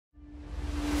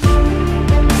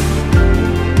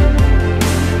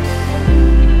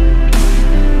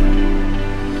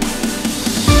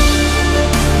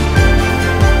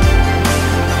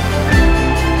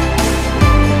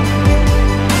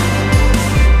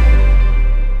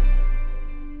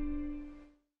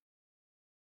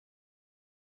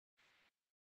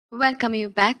Welcome you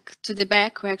back to the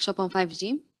Berec workshop on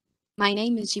 5G. My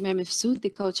name is Jimer Mifsud, the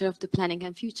co-chair of the Planning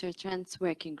and Future Trends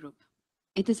Working Group.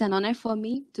 It is an honor for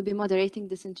me to be moderating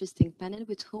this interesting panel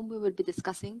with whom we will be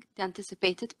discussing the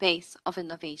anticipated pace of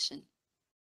innovation.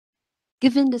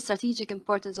 Given the strategic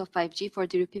importance of 5G for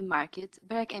the European market,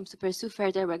 Berec aims to pursue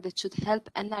further work that should help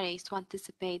NRAs to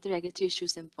anticipate the regulatory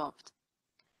issues involved.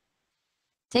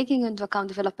 Taking into account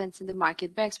developments in the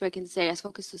market, Berec's work in this area is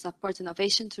focused to support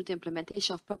innovation through the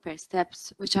implementation of proper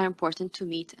steps, which are important to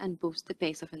meet and boost the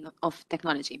pace of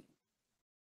technology.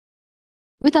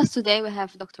 With us today, we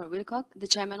have Dr. Willcock, the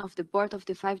chairman of the board of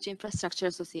the 5G Infrastructure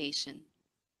Association.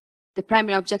 The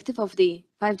primary objective of the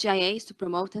 5GIA is to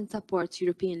promote and support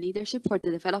European leadership for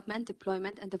the development,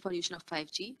 deployment, and evolution of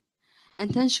 5G,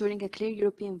 and ensuring a clear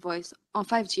European voice on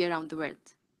 5G around the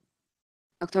world.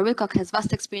 Dr. Willcock has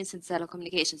vast experience in the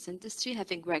telecommunications industry,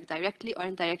 having worked directly or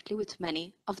indirectly with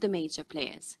many of the major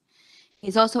players. He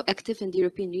is also active in the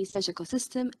European research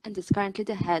ecosystem and is currently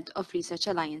the head of research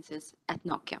alliances at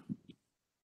Nokia.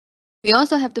 We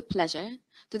also have the pleasure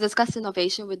to discuss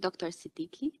innovation with Dr.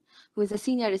 Siddiqui, who is a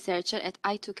senior researcher at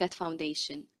I2CAT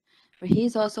Foundation, where he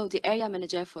is also the area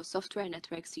manager for Software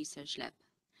Networks Research Lab.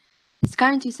 His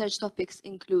current research topics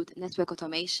include network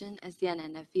automation, SDN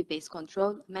and NFV-based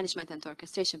control, management and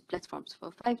orchestration platforms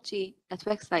for 5G,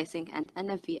 network slicing, and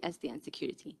NFV SDN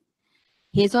security.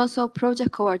 He is also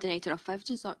project coordinator of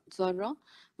 5G Zorro,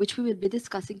 which we will be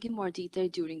discussing in more detail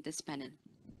during this panel.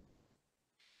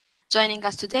 Joining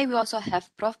us today, we also have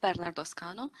Prof. Bernardos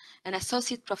Cano, an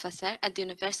associate professor at the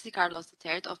University Carlos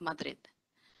III of Madrid.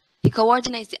 He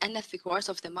coordinates the NFV course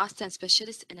of the Master and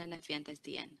Specialist in NFV and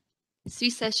SDN. His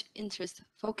research interests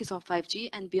focus on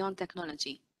 5G and beyond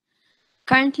technology.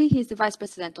 Currently, he is the Vice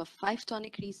President of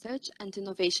 5Tonic Research and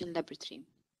Innovation Laboratory.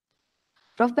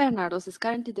 Prof. Bernardos is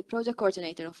currently the project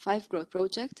coordinator of 5Growth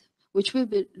project, which will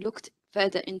be looked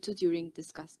further into during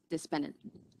this panel.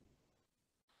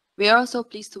 We are also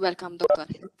pleased to welcome Dr.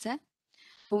 Hetzer,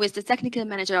 who is the technical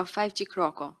manager of 5G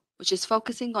Croco, which is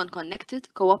focusing on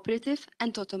connected, cooperative,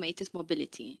 and automated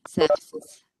mobility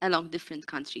services along different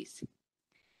countries.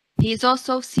 He is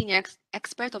also senior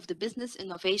expert of the Business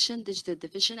Innovation Digital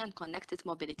Division and Connected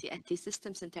Mobility at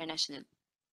T-Systems International,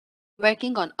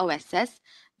 working on OSS,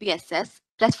 BSS,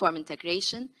 platform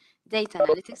integration, data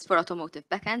analytics for automotive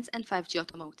backends, and 5G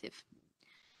automotive.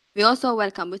 We also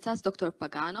welcome with us Dr.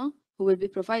 Pagano, who will be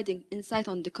providing insight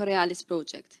on the Coriolis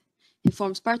project. He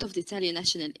forms part of the Italian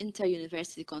National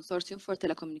Interuniversity Consortium for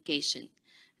Telecomunicazioni,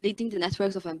 leading the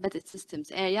Networks of Embedded Systems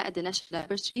area at the National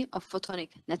Laboratory of Photonic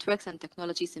Networks and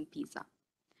Technologies in Pisa.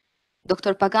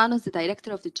 Dr. Pagano is the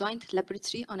director of the Joint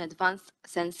Laboratory on Advanced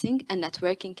Sensing and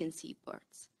Networking in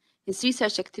Seaports. His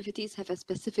research activities have a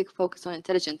specific focus on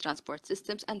intelligent transport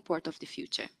systems and port of the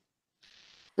future.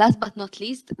 Last but not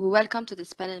least, we welcome to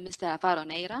this panel Mr. Alvaro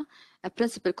Neira, a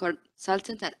principal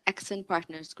consultant at Accent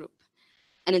Partners Group,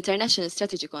 an international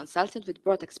strategy consultant with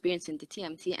broad experience in the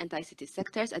TMT and ICT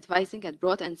sectors, advising at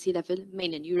broad and C-level,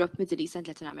 mainly in Europe, Middle East, and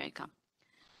Latin America.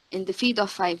 In the field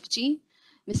of 5G,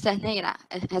 Mr. Neira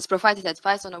has provided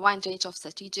advice on a wide range of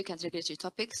strategic and regulatory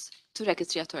topics to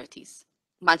regulatory authorities,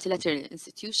 multilateral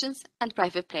institutions, and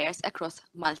private players across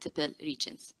multiple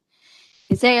regions.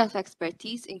 His areas of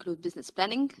expertise include business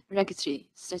planning, regulatory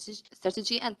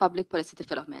strategy, and public policy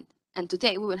development. And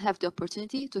today we will have the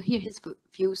opportunity to hear his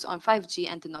views on 5G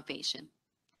and innovation.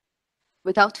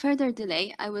 Without further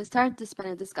delay, I will start this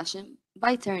panel discussion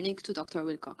by turning to Dr.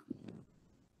 Willcock.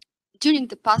 During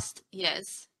the past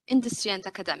years, industry and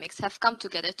academics have come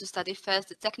together to study first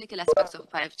the technical aspects of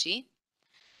 5G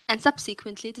and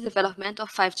subsequently the development of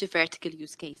 5G vertical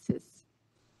use cases.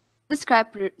 Describe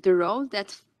the role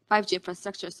that 5G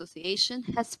Infrastructure Association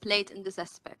has played in this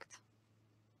aspect.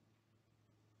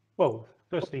 Well,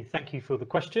 firstly, thank you for the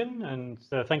question and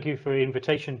thank you for the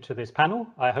invitation to this panel.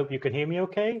 I hope you can hear me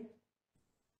okay.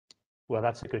 Well,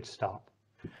 that's a good start.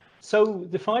 So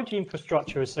the 5G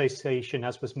Infrastructure Association,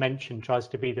 as was mentioned, tries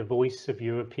to be the voice of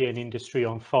European industry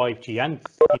on 5G and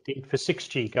indeed for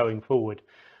 6G going forward.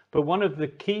 But one of the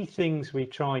key things we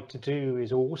try to do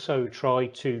is also try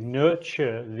to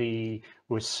nurture the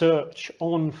research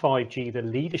on 5G, the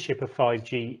leadership of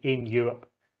 5G in Europe.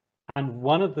 And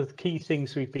one of the key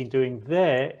things we've been doing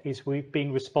there is we've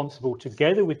been responsible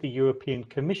together with the European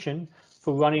Commission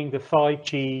for running the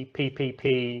 5G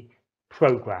PPP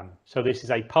program. So this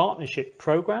is a partnership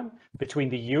program between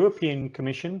the European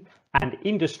Commission and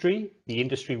industry, the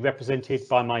industry represented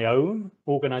by my own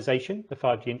organization, the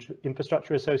 5G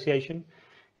Infrastructure Association.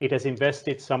 It has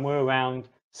invested somewhere around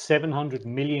 700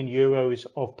 million euros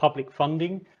of public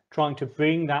funding trying to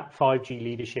bring that 5G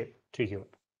leadership to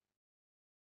Europe.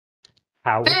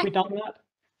 How have we done that?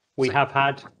 We have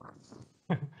had,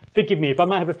 forgive me if I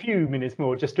might have a few minutes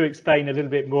more just to explain a little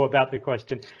bit more about the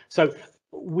question. So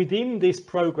within this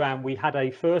program, we had a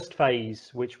first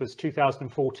phase, which was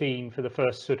 2014 for the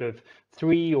first sort of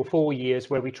 3 or 4 years,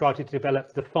 where we tried to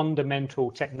develop the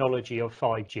fundamental technology of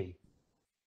 5G.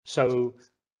 So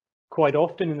quite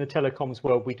often in the telecoms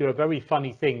world, we do a very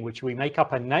funny thing, which we make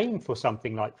up a name for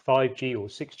something like 5G or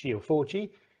 6G or 4G,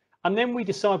 and then we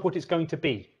decide what it's going to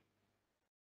be.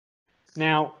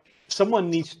 Now, someone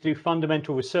needs to do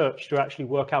fundamental research to actually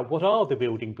work out what are the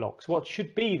building blocks, what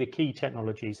should be the key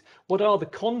technologies, what are the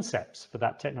concepts for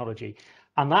that technology.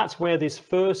 And that's where this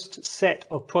first set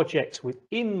of projects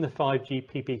within the 5G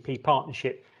PPP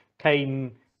partnership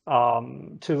came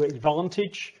to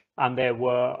advantage. And there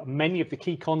were many of the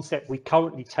key concepts we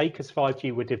currently take as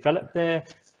 5G were developed there,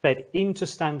 fed into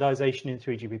standardization in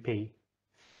 3GPP.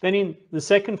 Then in the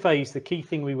second phase, the key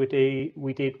thing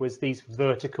we did was these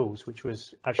verticals, which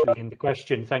was actually in the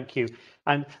question, thank you.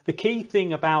 And the key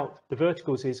thing about the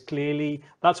verticals is clearly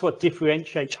that's what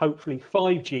differentiates hopefully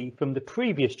 5G from the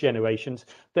previous generations,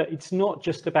 that it's not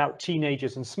just about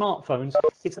teenagers and smartphones,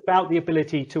 it's about the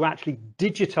ability to actually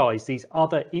digitize these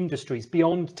other industries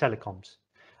beyond telecoms.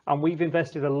 And we've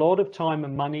invested a lot of time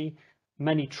and money,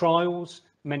 many trials,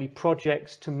 many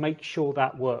projects to make sure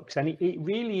that works. And it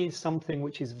really is something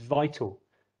which is vital,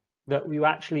 that we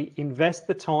actually invest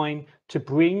the time to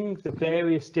bring the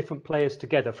various different players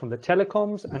together from the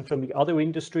telecoms and from the other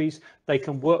industries. They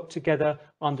can work together,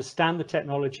 understand the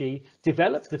technology,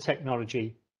 develop the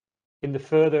technology in the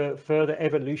further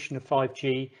evolution of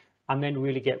 5G, and then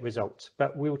really get results.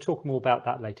 But we'll talk more about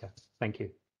that later. Thank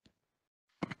you.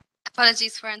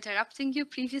 Apologies for interrupting you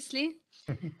previously.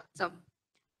 So,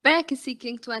 berec is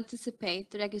seeking to anticipate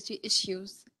the regulatory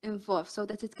issues involved so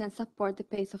that it can support the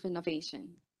pace of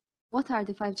innovation. What are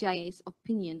the 5GIA's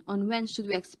opinion on when should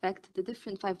we expect the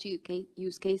different 5G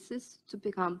use cases to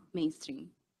become mainstream?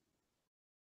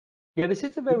 Yeah, this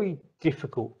is a very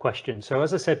difficult question. So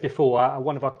as I said before,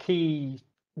 one of our key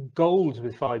goals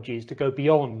with 5G is to go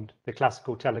beyond the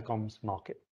classical telecoms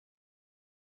market.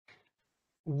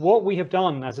 What we have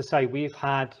done, as I say, we've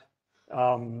had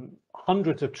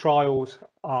hundreds of trials,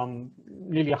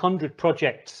 nearly 100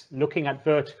 projects looking at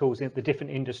verticals in the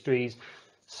different industries,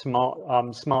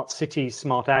 smart cities,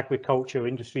 smart agriculture,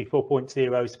 industry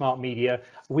 4.0, smart media.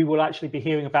 We will actually be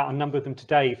hearing about a number of them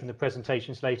today from the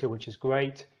presentations later, which is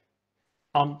great.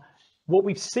 What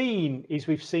we've seen is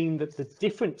that the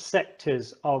different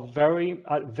sectors are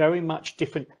very much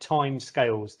different time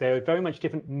scales. They're very much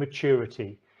different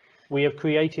maturity. We have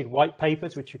created white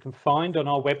papers, which you can find on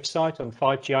our website on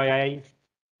 5GIA.eu,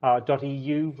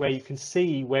 where you can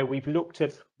see where we've looked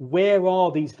at where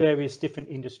are these various different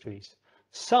industries.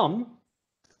 Some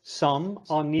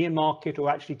are near market or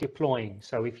actually deploying.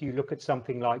 So if you look at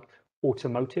something like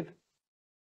automotive,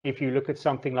 if you look at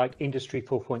something like industry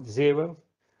 4.0,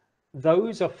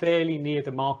 those are fairly near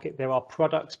the market. There are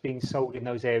products being sold in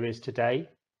those areas today.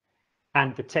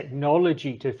 And the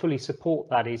technology to fully support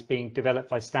that is being developed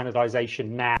by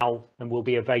standardization now and will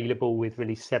be available with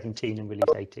release 17 and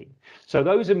release 18. So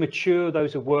those are mature,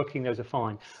 those are working, those are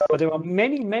fine. But there are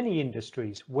many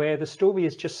industries where the story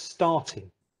is just starting,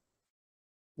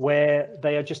 where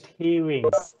they are just hearing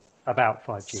about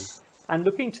 5G. And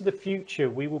looking to the future,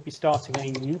 we will be starting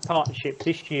a new partnership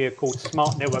this year called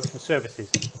Smart Networks and Services.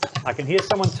 I can hear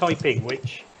someone typing,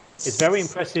 which is very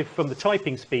impressive from the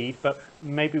typing speed, but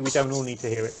maybe we don't all need to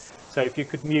hear it. So if you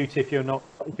could mute if you're not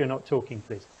talking,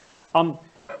 please.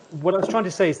 What I was trying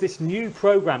to say is this new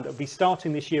program that will be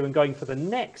starting this year and going for the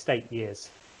next 8 years,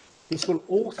 this will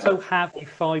also have a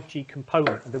 5G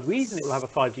component. And the reason it will have a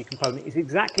 5G component is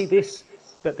exactly this,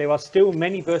 that there are still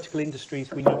many vertical industries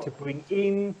we need to bring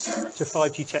in to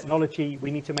 5G technology.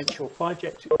 We need to make sure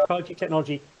 5G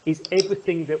technology is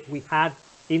everything that we had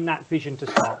in that vision to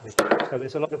start with. So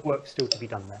there's a lot of work still to be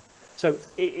done there. So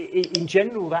in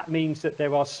general, that means that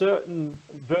there are certain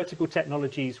vertical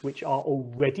technologies which are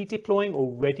already deploying,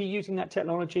 already using that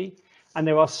technology. And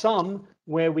there are some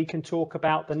where we can talk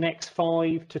about the next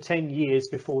 5 to 10 years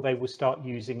before they will start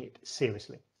using it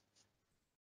seriously.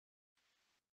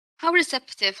 How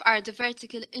receptive are the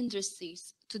vertical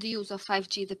industries to the use of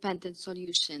 5G dependent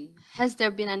solution? Has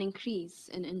there been an increase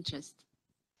in interest?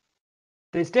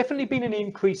 There's definitely been an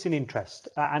increase in interest,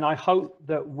 and I hope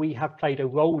that we have played a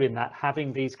role in that,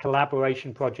 having these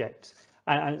collaboration projects.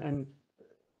 And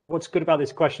what's good about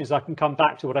this question is I can come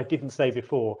back to what I didn't say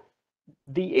before.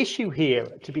 The issue here,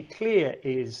 to be clear,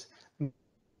 is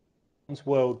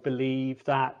world believe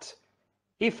that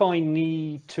if I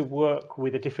need to work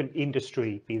with a different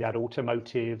industry, be that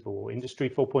automotive or industry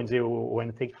 4.0 or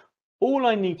anything, All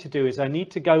I need to do is I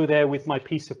need to go there with my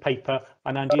piece of paper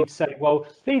and I need to say, well,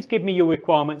 please give me your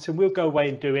requirements and we'll go away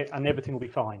and do it and everything will be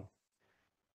fine.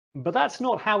 But that's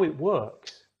not how it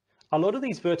works. A lot of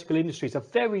these vertical industries are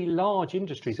very large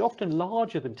industries, often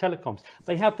larger than telecoms.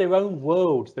 They have their own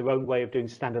worlds, their own way of doing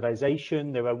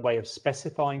standardization, their own way of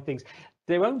specifying things,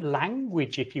 their own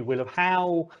language, if you will, of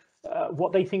how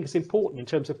what they think is important in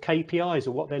terms of KPIs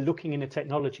or what they're looking in a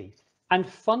technology. And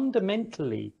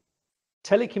fundamentally,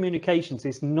 telecommunications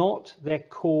is not their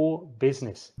core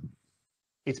business.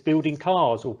 It's building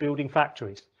cars or building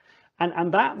factories.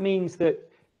 And that means that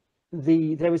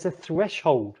there is a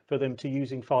threshold for them to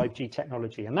using 5G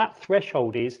technology. And that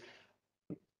threshold is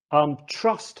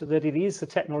trust that it is the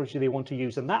technology they want to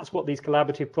use. And that's what these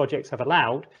collaborative projects have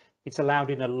allowed. It's allowed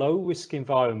in a low risk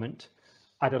environment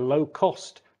at a low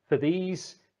cost for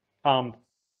these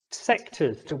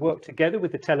sectors to work together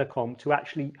with the telecom to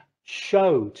actually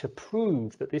show, to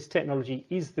prove that this technology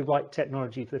is the right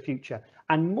technology for the future.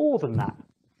 And more than that,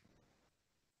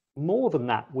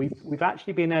 we've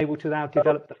actually been able to now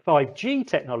develop the 5G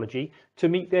technology to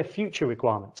meet their future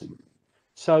requirements.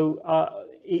 So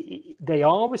they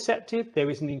are receptive. There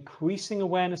is an increasing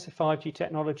awareness of 5G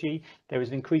technology. There is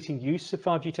an increasing use of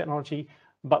 5G technology,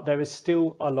 but there is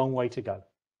still a long way to go.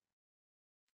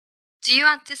 Do you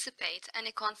anticipate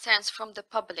any concerns from the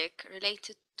public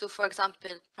related to, for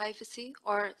example, privacy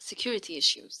or security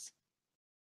issues?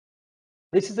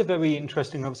 This is a very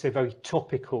interesting, obviously a very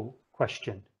topical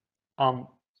question. In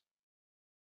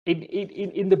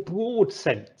the broad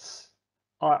sense,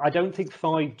 I don't think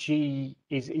 5G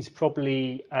is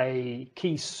probably a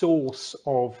key source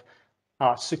of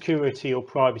security or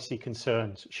privacy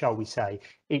concerns, shall we say.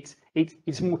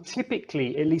 It's more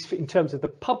typically, at least in terms of the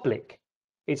public,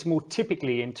 it's more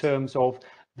typically in terms of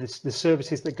the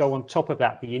services that go on top of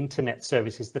that, the internet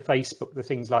services, the Facebook, the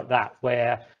things like that,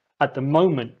 where at the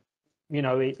moment, you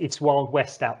know, it's Wild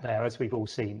West out there, as we've all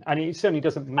seen, and it certainly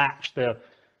doesn't match the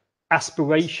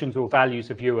aspirations or values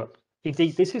of Europe.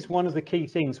 Indeed, this is one of the key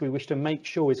things we wish to make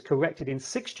sure is corrected in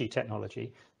 6G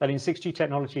technology, that in 6G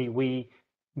technology, we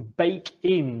bake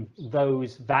in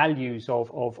those values of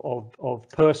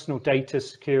personal data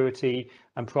security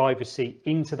and privacy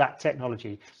into that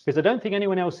technology, because I don't think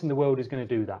anyone else in the world is going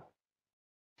to do that.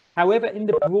 However, in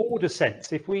the broader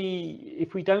sense, if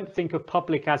we don't think of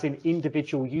public as in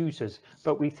individual users,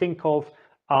 but we think of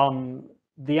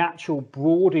the actual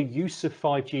broader use of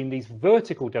 5G in these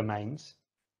vertical domains,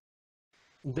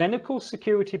 then of course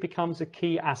security becomes a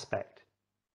key aspect.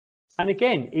 And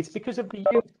again, it's because of the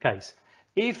use case.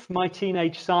 If my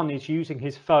teenage son is using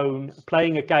his phone,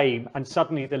 playing a game, and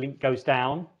suddenly the link goes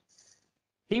down,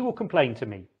 he will complain to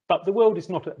me, but the world is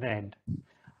not at an end.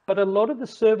 But a lot of the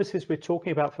services we're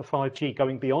talking about for 5G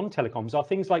going beyond telecoms are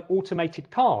things like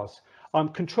automated cars,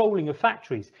 controlling of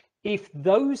factories. If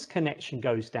those connection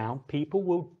goes down, people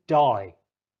will die.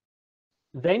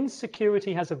 Then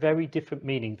security has a very different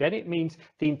meaning. Then it means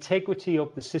the integrity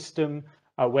of the system,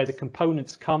 where the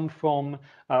components come from,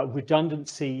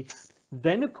 redundancy.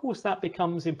 Then, of course, that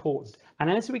becomes important. And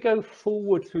as we go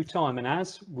forward through time, and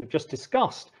as we've just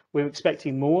discussed, we're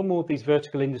expecting more and more of these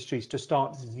vertical industries to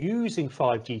start using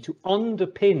 5G to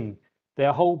underpin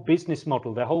their whole business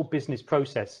model, their whole business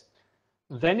process.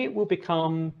 Then it will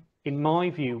become, in my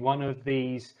view, one of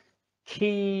these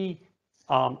key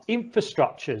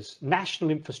infrastructures, national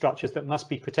infrastructures that must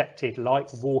be protected,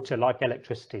 like water, like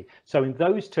electricity. So in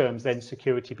those terms, then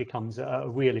security becomes a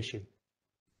real issue.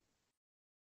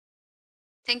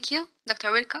 Thank you,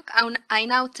 Dr. Willcock. I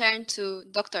now turn to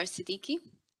Dr. Siddiqui,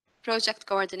 Project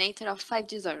Coordinator of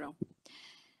 5G Zorro.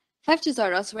 5G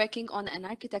Zorro is working on an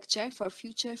architecture for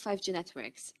future 5G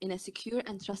networks in a secure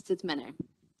and trusted manner.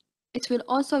 It will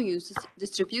also use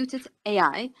distributed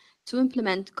AI to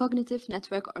implement cognitive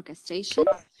network orchestration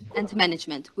and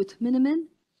management with minimal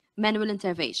manual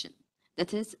intervention,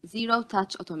 that is,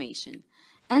 zero-touch automation,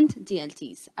 and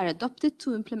DLTs are adopted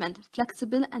to implement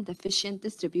flexible and efficient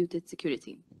distributed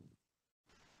security.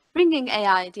 Bringing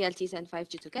AI, DLTs, and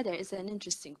 5G together is an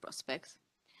interesting prospect.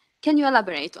 Can you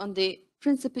elaborate on the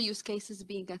principal use cases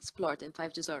being explored in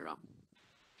 5G Zorro?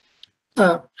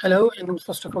 Hello, and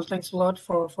first of all, thanks a lot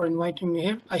for inviting me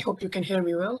here. I hope you can hear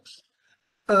me well.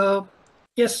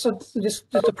 Yes, so this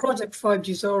the project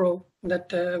 5G Zorro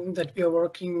that we are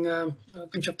working a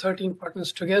bunch of 13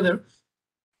 partners together.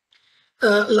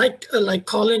 Like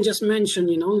Colin just mentioned,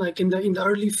 you know, like in the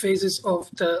early phases of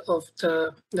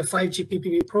the 5G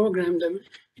PPP program,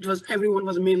 everyone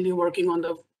was mainly working on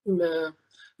the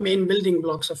main building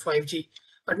blocks of 5G.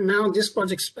 But now this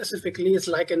project specifically is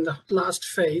like in the last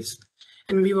phase,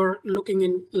 and we were looking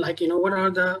in, like, you know, what are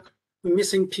the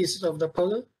missing pieces of the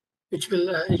puzzle, which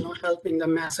will help in the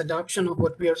mass adoption of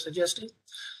what we are suggesting.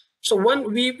 So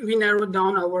we narrowed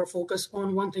down our focus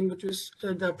on one thing, which is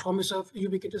the promise of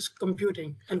ubiquitous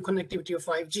computing and connectivity of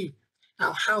 5G.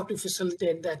 Now, how to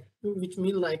facilitate that, which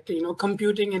means like,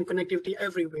 computing and connectivity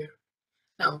everywhere.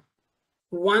 Now,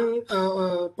 one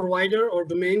provider or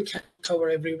domain can cover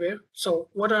everywhere. So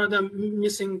what are the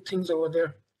missing things over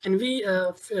there? And we,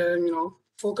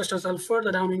 focused ourselves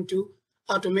further down into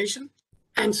automation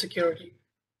and security,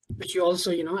 which you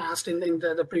also, asked in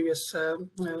the previous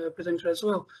presenter as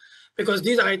well. Because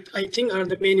these, I think, are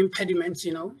the main impediments,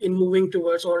 in moving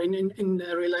towards or in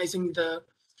realizing the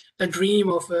dream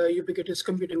of ubiquitous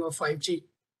computing of 5G.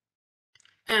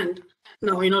 And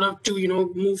now, in order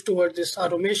to move towards this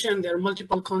automation, there are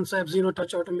multiple concepts: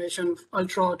 zero-touch automation,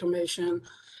 ultra-automation,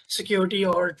 security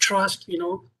or trust.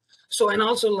 So, and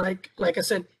also like I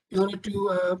said, in order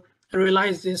to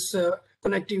realize this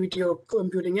connectivity or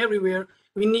computing everywhere,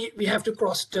 we have to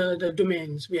cross the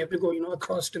domains. We have to go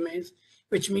across domains,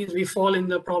 which means we fall in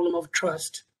the problem of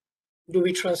trust. Do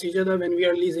we trust each other when we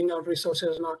are leasing out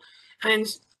resources or not?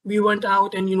 Hence, we went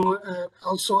out and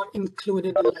also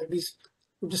included like these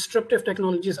disruptive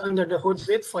technologies under the hood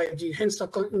with 5G. Hence,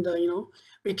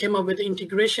 we came up with the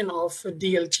integration of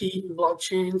DLT,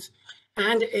 blockchains,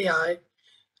 and AI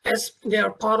as they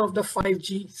are part of the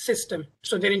 5G system.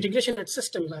 So their integration at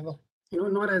system level,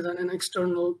 not as an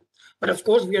external, but of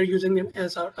course we are using them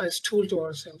as tool to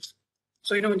ourselves.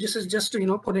 So, this is just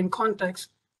to, put in context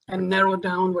and narrow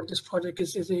down what this project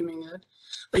is aiming at.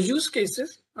 The use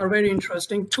cases are very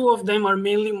interesting. Two of them are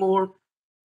mainly more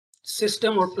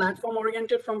system or platform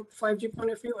oriented from 5G point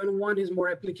of view, and one is more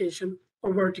application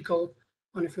or vertical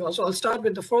point of view. So I'll start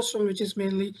with the first one, which is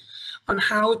mainly on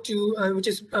how to, which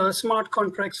is smart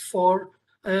contracts for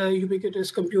ubiquitous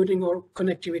computing or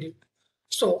connectivity.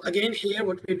 So again, here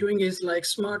what we're doing is like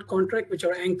smart contract, which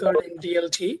are anchored in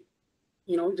DLT.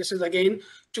 This is again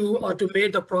to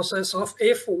automate the process of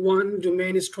if one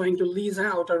domain is trying to lease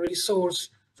out a resource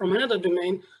from another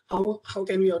domain, how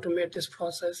can we automate this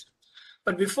process?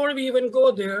 But before we even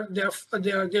go there, there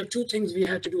are two things we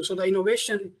had to do. So the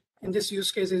innovation in this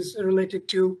use case is related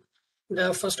to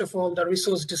first of all, the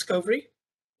resource discovery,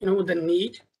 the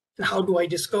need, and how do I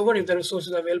discover if the resource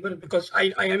is available? Because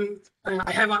I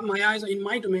have my eyes in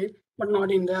my domain, but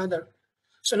not in the other.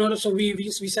 So we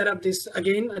set up this,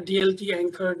 again, a DLT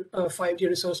anchored 5G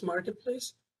resource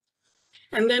marketplace.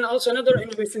 And then also another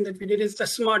innovation that we did is the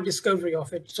smart discovery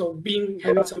of it. So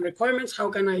having some requirements, how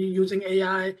can I, using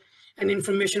AI and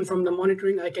information from the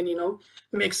monitoring, I can,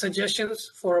 make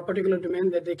suggestions for a particular domain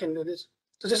that they can do this.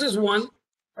 So this is one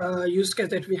use case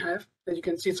that we have, that you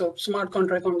can see. So smart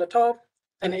contract on the top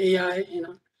and AI,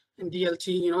 and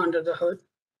DLT, under the hood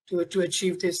to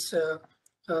achieve this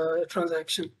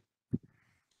transaction.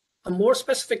 A more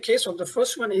specific case of the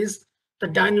first one is the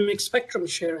dynamic spectrum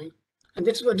sharing. And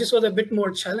this was a bit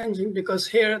more challenging because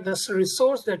here the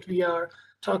resource that we are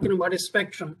talking about is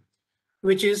spectrum,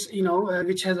 which is,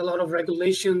 which has a lot of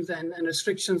regulations and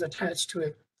restrictions attached to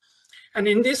it. And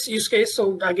in this use case,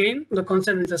 so again, the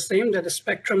concept is the same, that the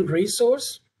spectrum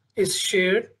resource is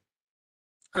shared.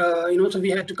 So we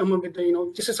had to come up with,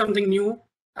 this is something new.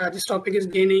 This topic is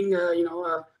gaining,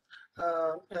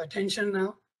 attention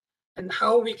now. And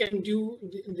how we can do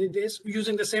this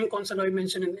using the same concept I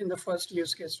mentioned in the first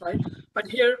use case, right? But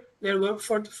here there were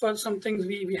for some things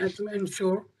we had to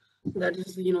ensure that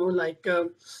is, we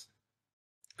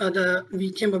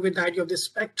came up with the idea of the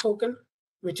spec token,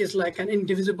 which is like an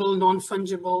indivisible,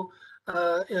 non-fungible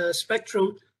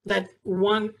spectrum that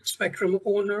one spectrum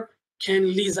owner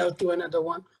can lease out to another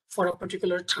one for a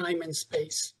particular time and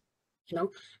space,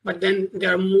 But then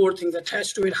there are more things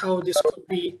attached to it, how this could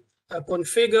be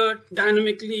configured,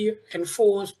 dynamically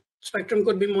enforced, spectrum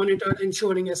could be monitored,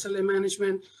 ensuring SLA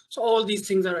management. So all these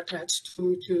things are attached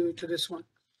to this one.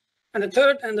 And the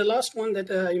third and the last one that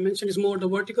you mentioned is more the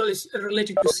vertical, is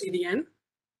related to CDN.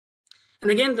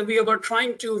 And again, we are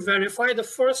trying to verify the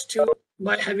first two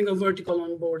by having a vertical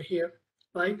on board here,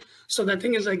 right? So the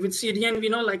thing is, like with CDN, we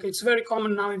know like it's very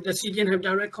common now if the CDN have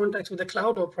direct contacts with the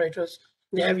cloud operators,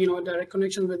 they have direct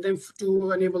connection with them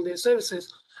to enable their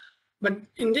services. But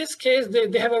in this case,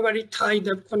 they have a very tied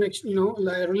up connection,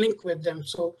 link with them.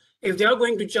 So if they are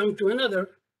going to jump to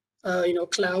another,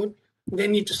 cloud, they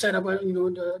need to set up,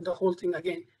 the whole thing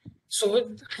again. So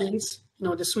hence,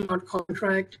 the smart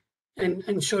contract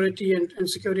and surety and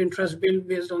security and trust build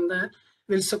based on that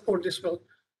will support this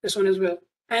one as well.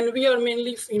 And we are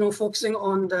mainly, focusing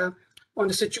on the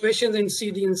situations in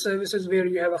CDN services where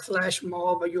you have a flash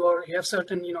mob or you have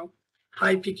certain,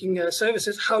 high peaking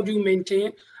services. How do you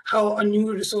maintain how a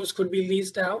new resource could be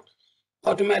leased out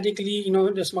automatically,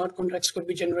 the smart contracts could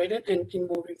be generated and in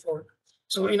moving forward.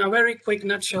 So in a very quick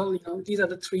nutshell, these are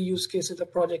the 3 use cases the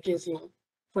project is,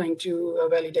 trying to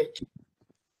validate.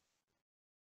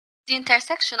 The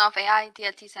intersection of AI,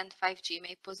 DLTs, and 5G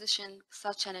may position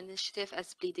such an initiative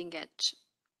as bleeding edge.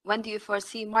 When do you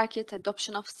foresee market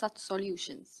adoption of such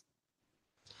solutions?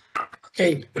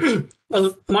 Okay,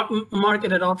 well,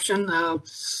 market adoption, of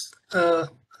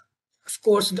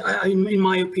course, in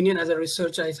my opinion, as a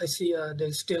researcher, I see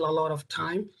there's still a lot of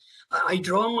time. I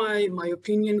draw my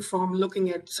opinion from looking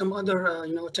at some other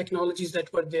technologies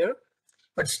that were there,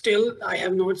 but still I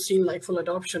have not seen like full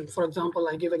adoption. For example,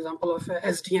 I give example of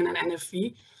SDN and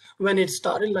NFV. When it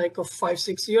started like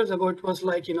 5-6 years ago, it was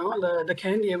like the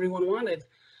candy everyone wanted,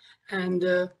 and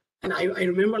I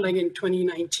remember like in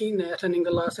 2019 attending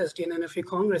the last SDN NFV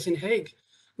Congress in Hague.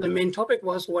 The main topic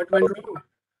was what went wrong.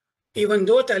 Even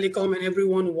though telecom and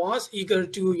everyone was eager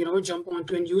to jump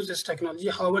onto and use this technology,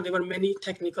 however, there were many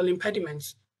technical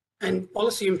impediments and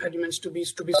policy impediments to be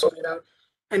sorted out,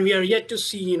 and we are yet to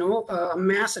see a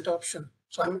mass adoption.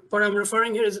 So what I'm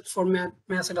referring here is for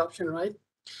mass adoption, right?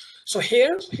 So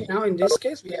here now in this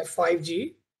case we have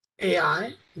 5G,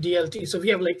 AI, DLT. So we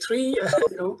have like 3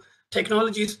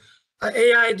 technologies.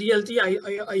 AI, DLT,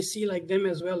 I see like them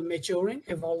as well maturing,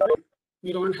 evolving.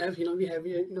 We don't have we have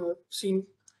seen.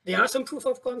 There are some proof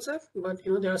of concept, but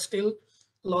there are still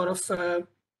a lot of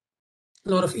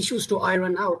issues to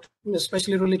iron out,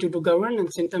 especially related to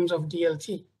governance in terms of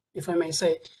DLT, if I may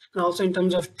say, and also in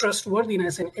terms of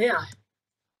trustworthiness in AI.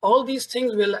 All these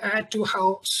things will add to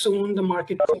how soon the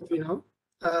market could,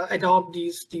 adopt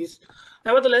these.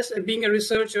 Nevertheless, being a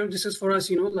researcher, this is for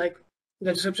us, like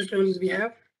the research technologies we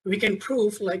have, we can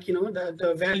prove like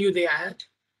the value they add.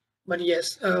 But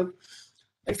yes.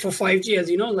 For 5G, as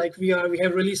like we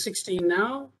have release 16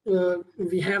 now.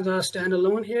 We have the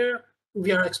standalone here.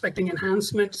 We are expecting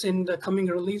enhancements in the coming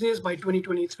releases by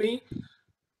 2023.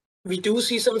 We do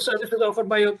see some services offered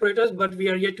by operators, but we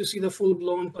are yet to see the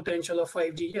full-blown potential of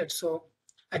 5G yet. So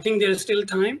I think there is still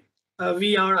time.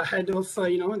 We are ahead of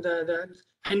the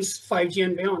hence 5G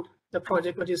and beyond, the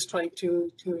project which is trying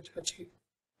to achieve.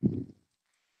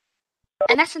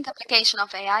 A nascent application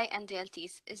of AI and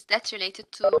DLTs is that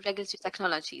related to regulatory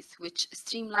technologies, which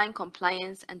streamline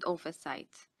compliance and oversight.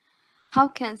 How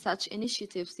can such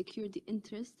initiatives secure the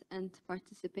interest and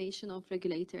participation of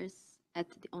regulators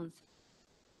at the onset?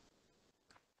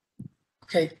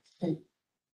 Okay.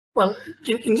 Well,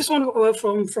 in this one,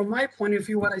 from my point of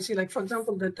view, what I see, like, for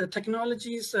example, that the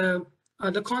technologies,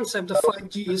 the concept of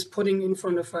 5G is putting in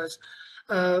front of us.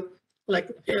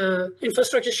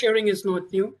 Infrastructure sharing is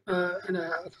not new.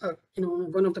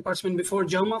 And one of the participants before,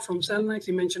 Jaume from CNIT,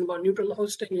 he mentioned about neutral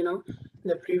hosting,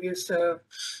 the previous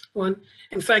one.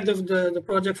 In fact, the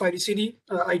project 5G City,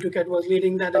 ITUCAT was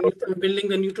leading that and building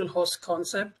the neutral host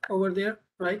concept over there,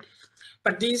 right?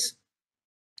 But these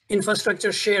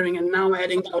infrastructure sharing and now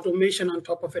adding automation on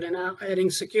top of it and adding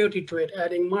security to it,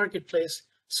 adding marketplace,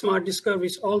 smart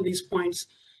discoveries, all these points,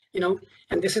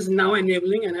 and this is now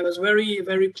enabling. And I was very,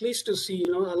 very pleased to see,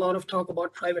 a lot of talk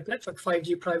about private network,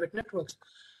 5G private networks,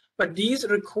 but these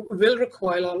will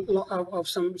require a lot of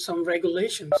some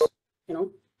regulations,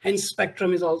 hence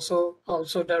spectrum is also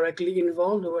directly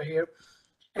involved over here.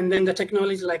 And then the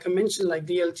technology, like I mentioned, like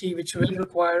DLT, which will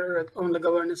require on the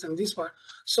governance and this part.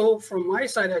 So from my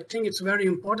side, I think it's very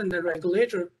important that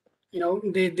regulator,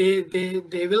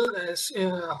 they will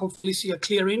hopefully see a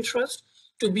clear interest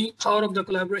to be part of the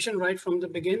collaboration right from the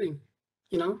beginning,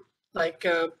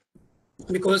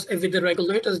 because with the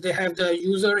regulators, they have the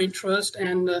user interest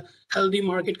and healthy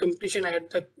market competition at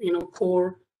the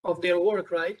core of their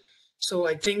work, right? So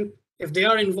I think if they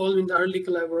are involved in the early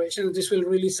collaborations, this will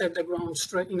really set the ground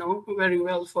straight, very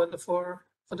well for the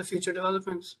future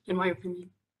developments, in my opinion.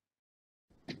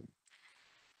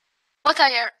 What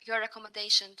are your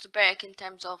recommendations to berec in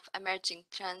terms of emerging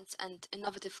trends and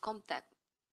innovative concepts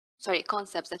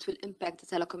that will impact the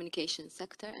telecommunications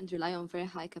sector and rely on very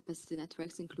high capacity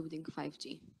networks, including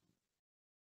 5G?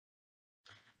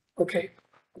 Okay.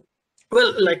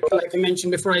 Well, like I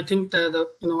mentioned before, I think that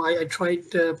I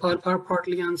tried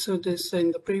partly answer this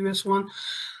in the previous one.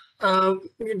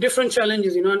 Different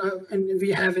challenges, and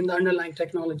we have in the underlying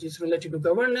technologies related to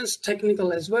governance,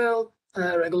 technical as well,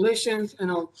 regulations,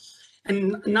 and all.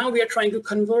 And now we are trying to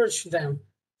converge them,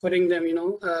 putting them,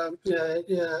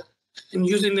 and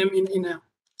using them in a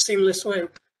seamless way.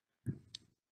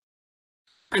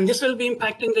 And this will be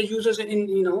impacting the users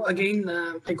in, again,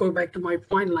 I go back to my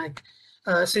point, like,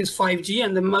 since 5G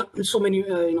and so many,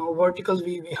 verticals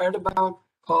we heard about,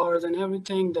 cars and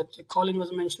everything that Colin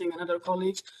was mentioning and other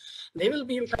colleagues, they will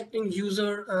be impacting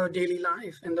user daily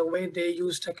life and the way they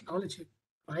use technology,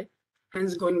 right?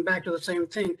 Hence, going back to the same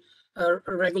thing,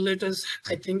 regulators,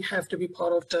 I think, have to be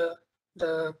part of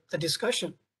the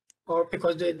discussion, or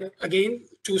because they again,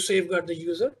 to safeguard the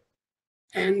user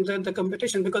and the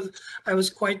competition, because I was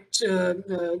quite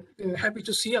happy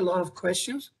to see a lot of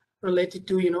questions related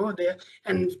to,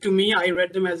 and to me, I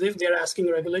read them as if they're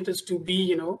asking regulators to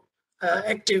be,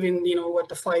 active in, what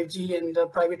the 5G and the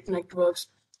private networks.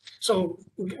 So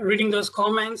reading those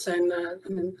comments and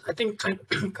I think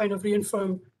kind of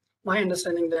reaffirmed my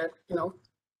understanding that,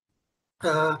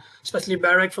 especially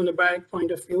berec, from the berec point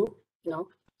of view,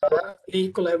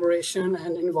 the collaboration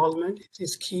and involvement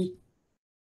is key.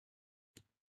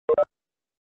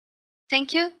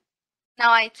 Thank you.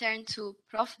 Now I turn to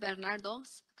Prof.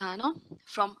 Bernardos Cano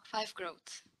from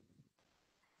 5Growth.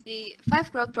 The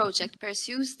 5Growth project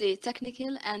pursues the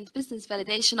technical and business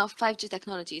validation of 5G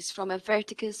technologies from a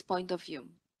verticals point of view,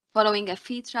 following a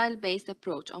free trial-based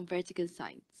approach on vertical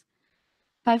sites.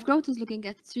 5Growth is looking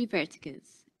at 3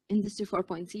 verticals: Industry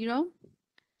 4.0,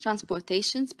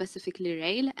 transportation, specifically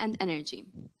rail, and energy.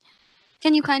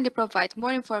 Can you kindly provide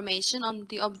more information on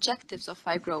the objectives of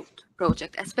 5Growth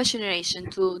project, especially in relation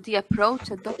to the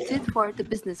approach adopted for the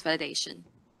business validation?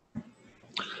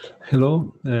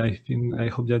 Hello, I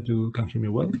hope that you can hear me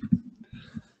well.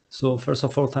 So first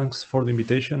of all, thanks for the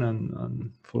invitation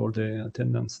and for the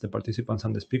attendance, the participants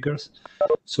and the speakers.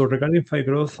 So regarding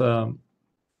 5Growth,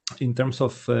 in terms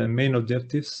of main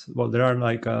objectives, well, there are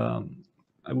like, I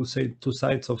would say two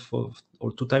types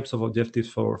of objectives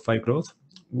for 5Growth.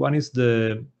 One is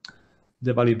the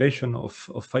validation of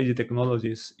 5G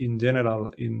technologies in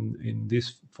general in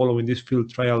this, following this field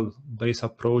trial-based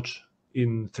approach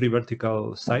in 3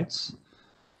 vertical sites,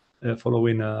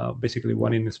 following basically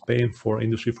one in Spain for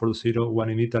Industry 4.0, one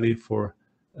in Italy for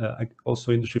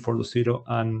also Industry 4.0,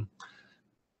 and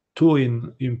 2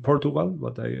 in Portugal,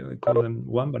 but I call them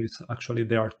one, but it's actually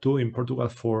there are 2 in Portugal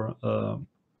for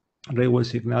railway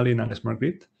signaling and smart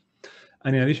grid.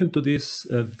 And in addition to this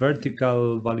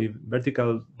vertical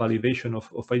validation of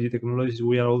 5G technologies,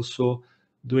 we are also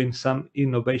doing some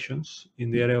innovations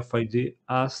in the area of 5G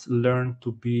as learned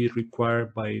to be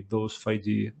required by those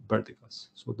 5G verticals.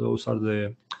 So those are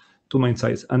the 2 main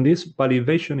sites. And this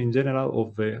validation in general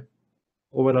of the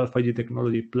overall 5G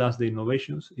technology plus the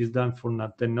innovations is done from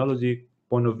a technology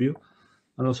point of view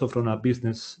and also from a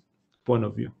business point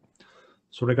of view.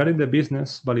 So regarding the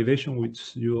business validation,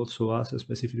 which you also asked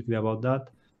specifically about that,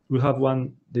 we have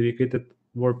one dedicated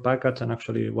work package and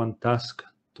actually one task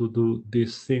to do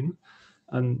this thing.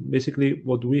 And basically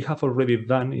what we have already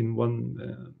done in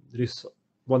there is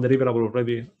one deliverable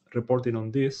already reporting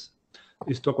on this,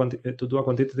 is to do a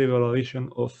quantitative evaluation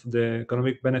of the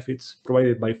economic benefits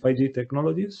provided by 5G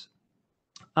technologies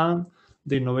and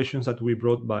the innovations that we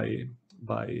brought by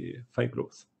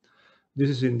 5Growth. This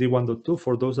is in D1.2.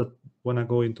 For those that want to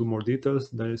go into more details,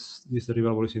 this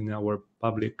deliverable is in our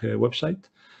public website.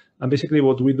 And basically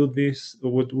what we do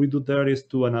there is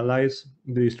to analyze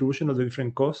the distribution of the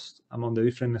different costs among the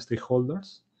different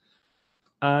stakeholders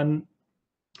and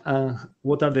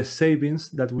what are the savings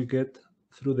that we get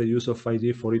through the use of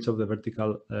 5G for each of the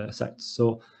vertical sites.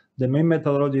 So the main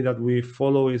methodology that we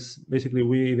follow is basically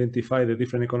we identify the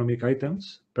different economic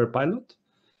items per pilot.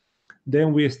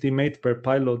 Then we estimate per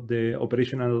pilot the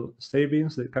operational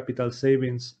savings, the capital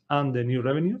savings, and the new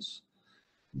revenues.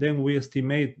 Then we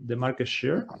estimate the market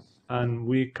share, and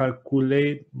we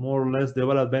calculate more or less the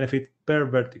overall benefit per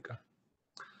vertical.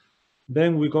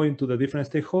 Then we go into the different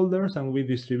stakeholders, and we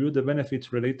distribute the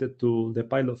benefits related to the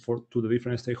pilot to the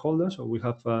different stakeholders. So we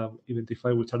have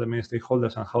identified which are the main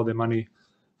stakeholders and how the money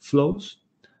flows.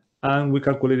 And we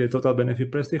calculate the total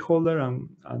benefit per stakeholder, and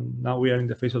now we are in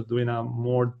the phase of doing a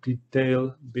more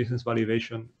detailed business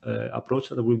validation approach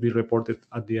that will be reported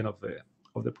at the end of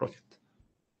the project.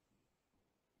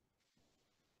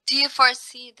 Do you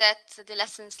foresee that the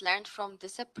lessons learned from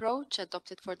this approach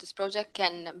adopted for this project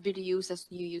can be reused as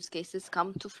new use cases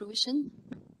come to fruition?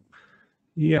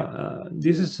 Yeah,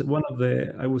 this is one of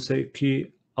the, I would say,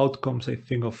 key outcomes, I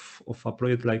think, of a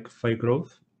project like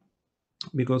 5Growth.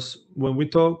 Because when we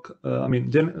talk, I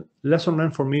mean, lesson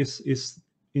learned for me is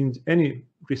in any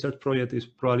research project is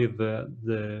probably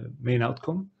the main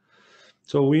outcome.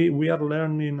 So we are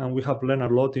learning, and we have learned a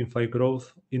lot in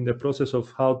 5Growth in the process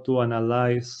of how to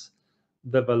analyze,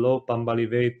 develop, and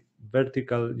validate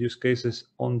vertical use cases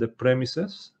on the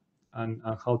premises and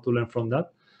how to learn from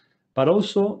that. But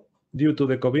also, due to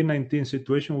the COVID-19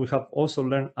 situation, we have also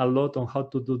learned a lot on how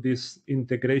to do this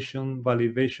integration,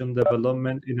 validation,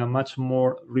 development in a much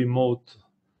more remote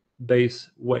based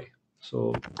way.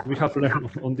 So we have learned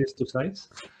on these two sides.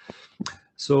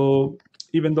 So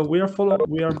even though we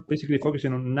are basically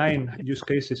focusing on 9 use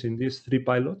cases in these 3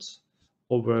 pilots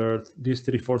over these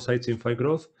 3-4 sites in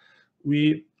PhiGrowth,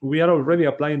 we are already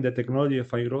applying the technology of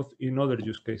PhiGrowth in other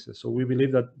use cases. So we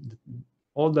believe that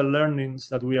all the learnings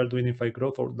that we are doing in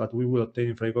PhiGrowth or that we will obtain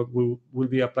in PhiGrowth will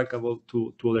be applicable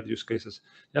to other use cases.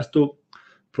 Just to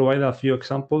provide a few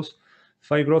examples,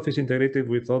 PhiGrowth is integrated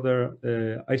with other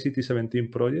ICT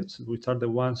 17 projects, which are the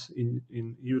ones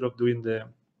in Europe doing the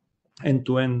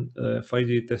end-to-end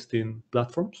 5G testing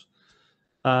platforms.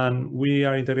 And we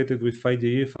are integrated with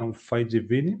 5G IF and 5G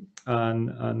Vini.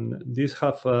 And these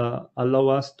have allowed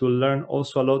us to learn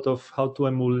also a lot of how to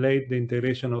emulate the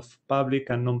integration of public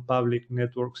and non-public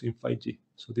networks in 5G.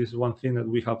 So this is one thing that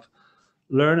we have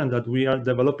learned and that we are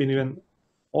developing even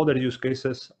other use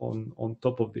cases on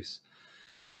top of this.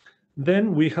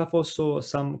 Then we have also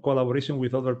some collaboration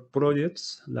with other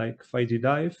projects like 5G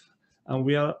Dive, and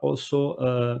we are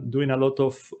also doing a lot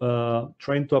of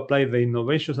trying to apply the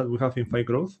innovations that we have in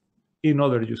PhiGrowth in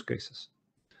other use cases.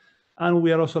 And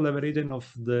we are also leveraging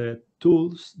of the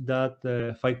tools that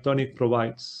Phytonic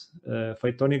provides.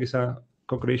 Phytonic is a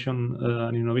co-creation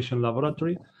and innovation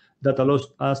laboratory that allows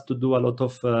us to do a lot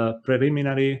of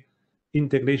preliminary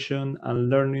integration and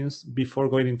learnings before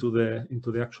going into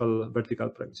the actual vertical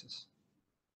premises.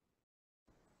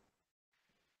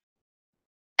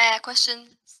 A question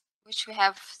which we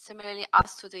have similarly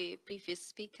asked to the previous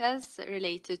speakers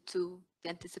related to the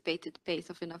anticipated pace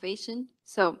of innovation.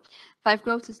 So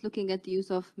PhiGrowth is looking at the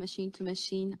use of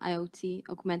machine-to-machine, IoT,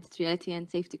 augmented reality, and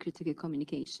safety-critical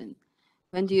communication.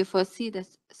 When do you foresee that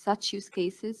such use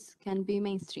cases can be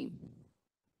mainstream?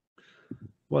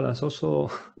 Well, as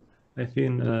also, I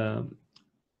think,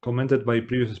 commented by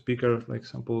previous speakers, for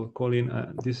example,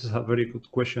 Colin, this is a very good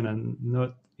question and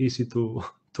not easy to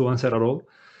answer at all.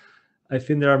 I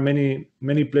think there are many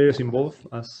players involved,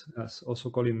 as also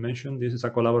Colin mentioned. This is a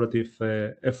collaborative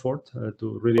effort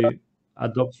to really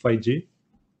adopt 5G.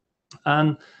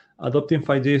 And adopting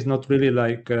 5G is not really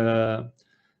like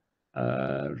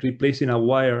replacing a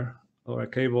wire or a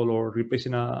cable or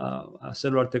replacing a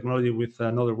cellular technology with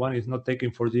another one. It's not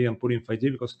taking 4G and putting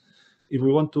 5G, because if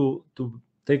we want to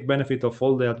take benefit of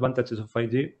all the advantages of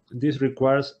 5G, this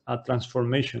requires a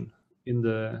transformation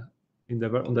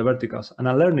on the verticals and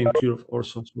a learning curve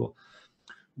also. So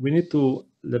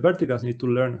the verticals need to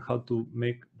learn how to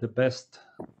make the best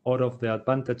out of the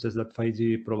advantages that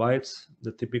 5G provides,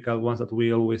 the typical ones that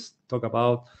we always talk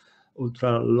about: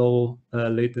 ultra low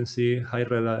latency, high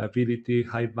reliability,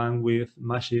 high bandwidth,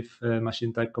 massive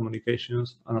machine type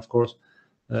communications, and of course,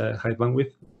 high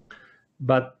bandwidth.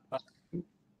 But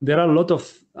there are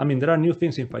there are new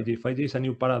things in 5G. 5G is a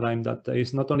new paradigm that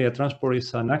is not only a transport,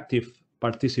 it's an active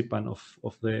participant of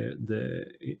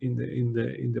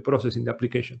in the process, in the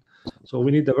application. So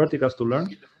we need the verticals to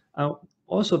learn.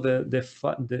 Also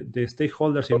the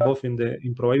stakeholders involved in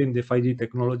providing the 5G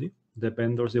technology, the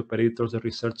vendors, the operators, the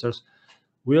researchers.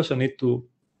 We also need to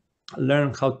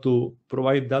learn how to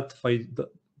provide that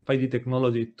 5G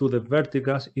technology to the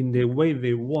verticals in the way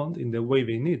they want, in the way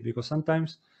they need, because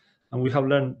sometimes, and we have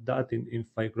learned that in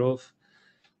PhiGrowth,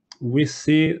 we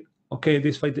see, okay,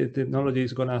 this 5G technology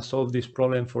is going to solve this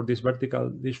problem for this vertical.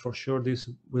 This for sure, this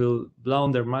will blow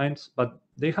their minds, but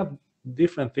they have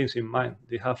different things in mind.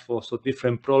 They have also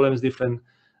different problems, different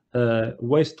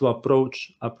ways to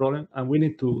approach a problem, and we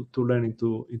need to learn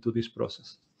into this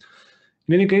process.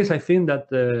 In any case, I think that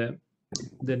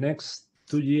the next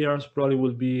 2 years probably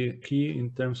will be key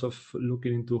in terms of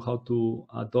looking into how to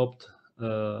adopt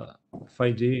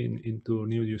 5G into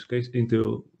new use case,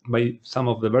 by some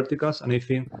of the verticals. And I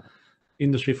think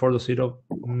Industry 4.0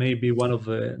 may be one of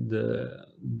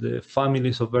the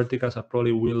families of verticals that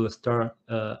probably will start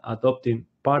adopting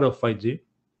part of 5G,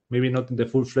 maybe not the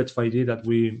full-fledged 5G that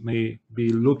we may be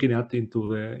looking at into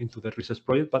the research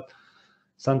project, but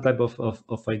some type of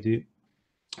 5G.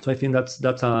 So I think that's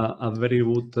a very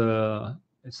good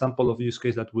example of use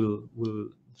case that will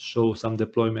show some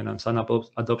deployment and some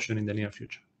adoption in the near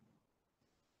future.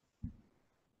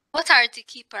 What are the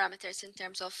key parameters in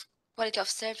terms of quality of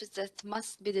service that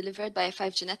must be delivered by a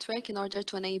 5G network in order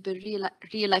to enable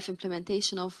real-life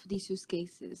implementation of these use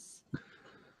cases?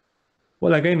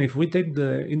 Well, again, if we take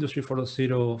the Industry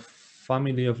 4.0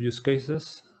 family of use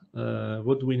cases,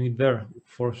 what do we need there?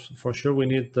 For sure, we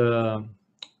need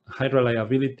high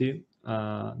reliability.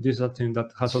 This is something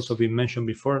that has also been mentioned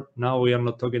before. Now we are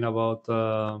not talking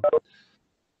about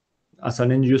as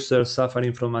an end user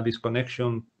suffering from a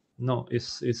disconnection. No,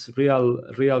 it's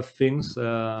real things,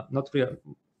 not real.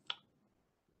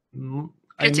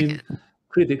 I mean,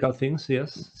 critical things,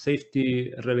 yes,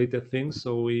 safety-related things.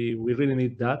 So we really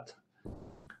need that.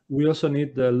 We also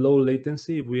need the low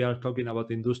latency if we are talking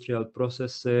about industrial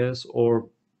processes, or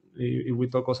if we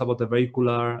talk also about the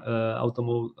vehicular,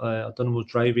 autonomous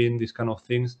driving, these kind of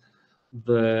things.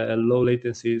 The low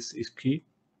latency is key.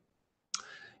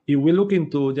 If we look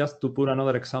into, just to put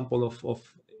another example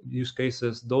of use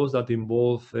cases, those that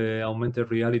involve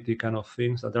augmented reality kind of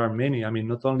things, that there are many. I mean,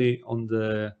 not only on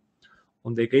the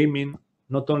gaming,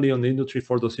 not only on the Industry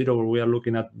 4.0, where we are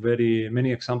looking at very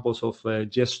many examples of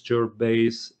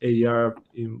gesture-based AR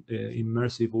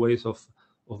immersive ways of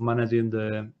managing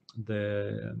the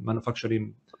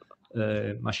manufacturing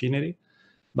machinery.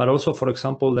 But also, for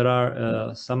example, there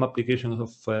are some applications of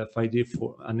 5G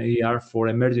for an AR for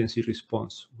emergency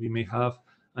response. We may have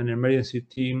an emergency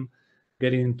team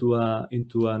getting into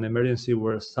an emergency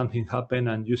where something happened,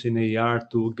 and using AR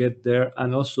to get there,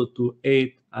 and also to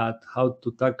aid at how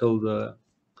to tackle the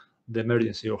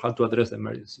emergency, or how to address the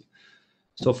emergency.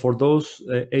 So for those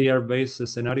AR-based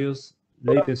scenarios,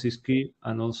 latency is key,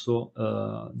 and also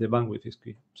the bandwidth is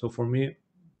key. So for me,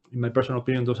 in my personal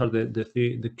opinion, those are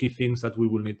the key things that we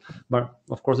will need. But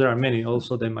of course, there are many.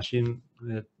 Also, the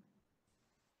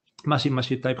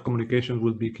machine-machine type communication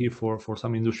will be key for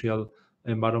some industrial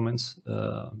environments.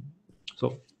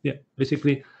 So yeah,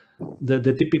 basically,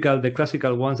 the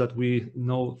classical ones that we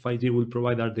know 5G will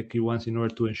provide are the key ones in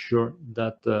order to ensure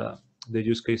that the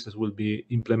use cases will be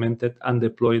implemented and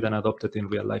deployed and adopted in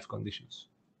real life conditions.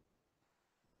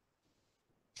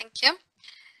 Thank you.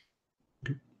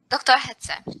 Dr.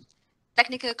 Hetzer,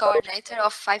 Technical Coordinator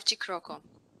of 5G Croco.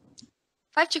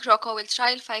 5G Croco will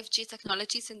trial 5G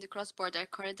technologies in the cross-border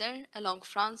corridor along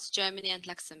France, Germany, and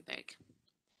Luxembourg.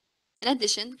 In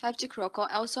addition, 5G Croco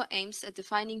also aims at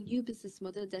defining new business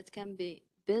models that can be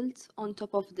built on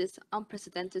top of this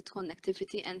unprecedented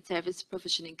connectivity and service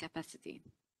provisioning capacity.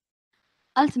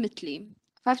 Ultimately,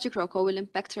 5G Croco will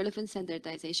impact relevant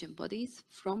standardization bodies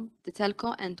from the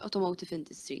telco and automotive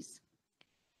industries.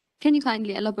 Can you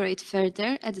kindly elaborate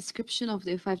further a description of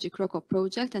the 5G Croco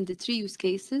project and the 3 use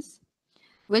cases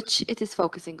which it is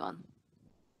focusing on?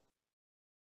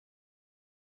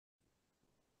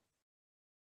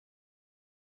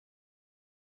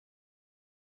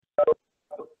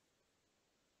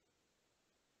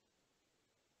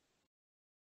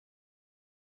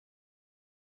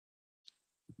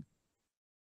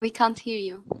 We can't hear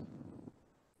you.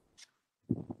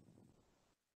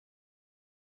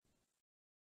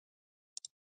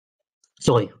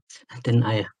 Sorry, then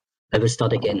I will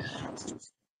start again.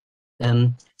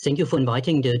 Thank you for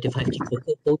inviting the 5G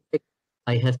Croco project.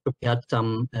 I have prepared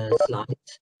some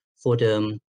slides for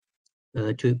the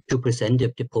to present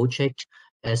the project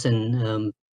as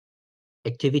an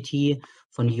activity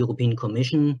from the European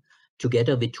Commission,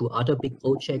 together with 2 other big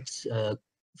projects,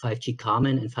 5G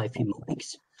Carmen and 5G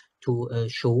Mobix, to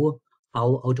show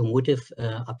how automotive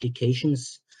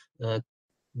applications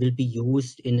will be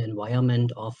used in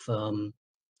environment of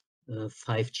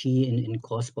 5G in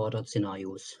cross-border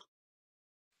scenarios.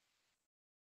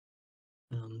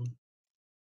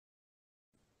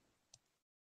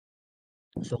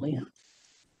 Sorry.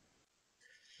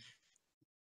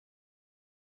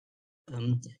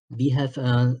 We have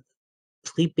 3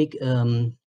 big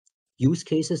use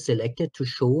cases selected to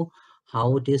show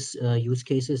how these use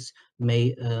cases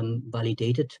may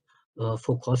validated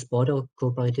for cross-border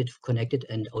cooperative, connected,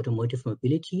 and automotive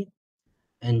mobility.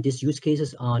 And these use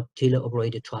cases are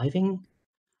teleoperated driving,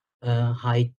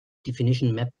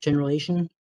 high-definition map generation,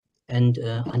 and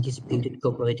anticipated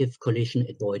cooperative collision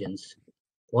avoidance.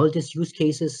 All these use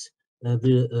cases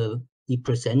will be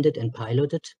presented and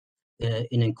piloted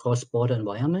in a cross-border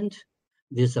environment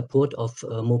with support of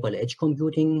mobile edge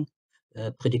computing,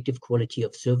 predictive quality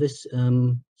of service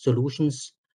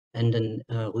solutions, and then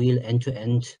real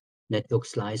end-to-end network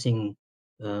slicing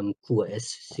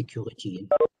QoS security.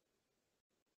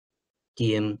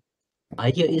 The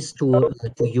idea is to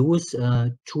use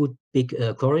 2 big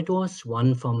corridors,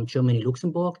 one from Germany,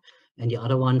 Luxembourg, and the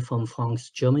other one from France,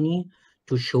 Germany,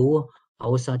 to show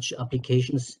how such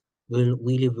applications will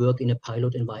really work in a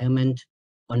pilot environment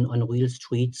on real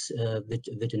streets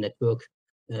with a network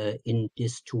in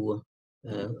these 2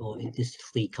 or in these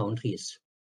 3 countries.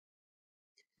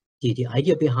 The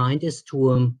idea behind is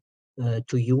to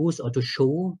use or to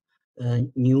show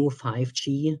new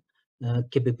 5G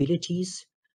capabilities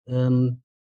in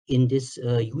these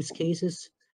use cases.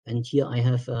 And here I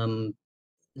have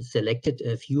selected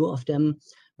a few of them,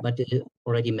 but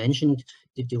already mentioned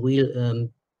that the real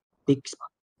big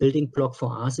building block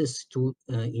for us is to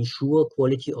ensure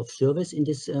quality of service in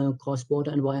this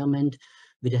cross-border environment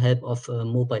with the help of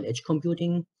mobile edge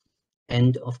computing,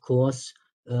 and of course,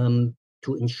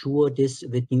 to ensure this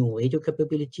with new radio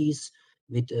capabilities,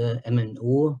 with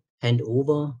MNO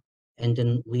handover, and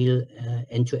then real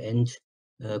end-to-end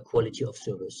quality of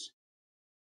service.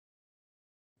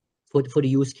 For the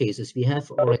use cases, we have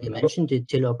already mentioned the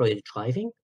teleoperated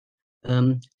driving.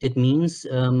 That means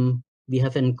we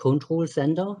have a control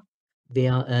center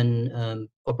where an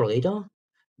operator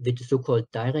with so-called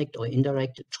direct or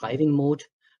indirect driving mode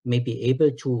may be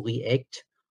able to react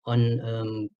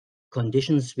on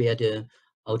conditions where the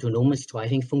autonomous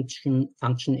driving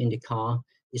function in the car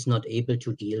is not able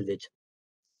to deal with.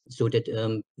 So that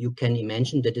you can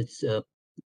imagine that it's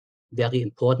very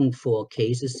important for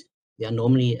cases where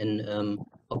normally an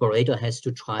operator has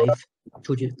to drive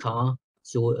to the car.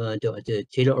 So the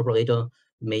teleoperator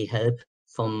may help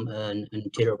from a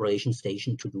teleoperation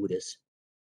station to do this.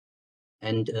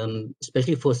 And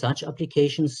especially for such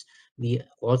applications, we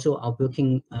also are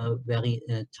working very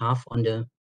tough on the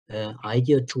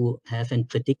idea to have a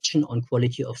prediction on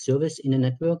quality of service in a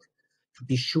network to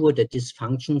be sure that these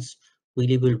functions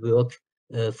really will work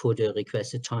for the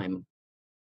requested time.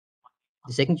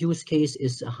 The second use case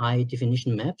is high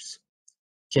definition maps,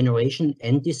 generation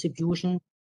and distribution,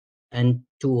 and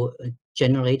to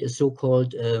generate a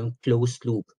so-called closed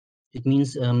loop. It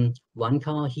means one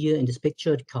car here in this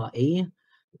picture, car A,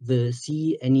 will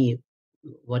see any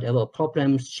whatever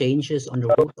problems, changes on the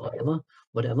road or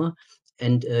whatever,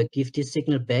 and give this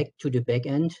signal back to the back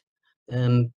end,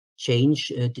 change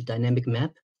the dynamic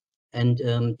map, and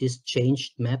this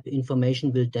changed map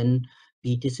information will then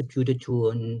be distributed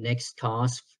to next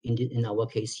cars, in our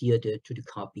case here, to the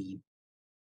car B.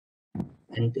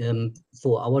 And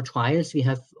for our trials, we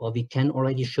have, or we can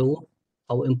already show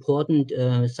how important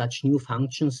such new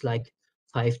functions like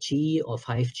 5G or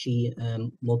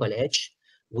 5G mobile edge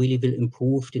really will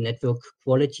improve the network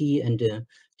quality and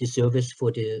the service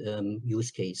for the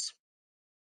use case.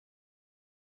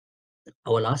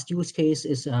 Our last use case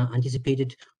is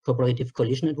anticipated cooperative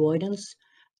collision avoidance.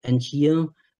 And here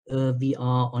we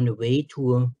are on a way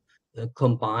to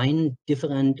combine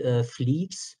different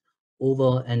fleets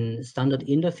over a standard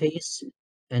interface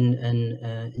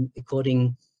and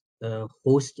according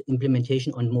host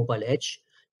implementation on mobile edge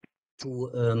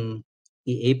to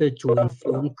be able to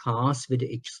inform cars with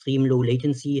extreme low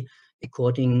latency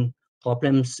according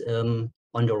problems on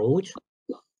the road,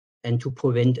 and to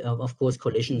prevent, of course,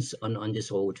 collisions on this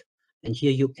road. And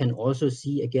here you can also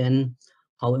see again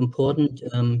how important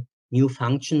new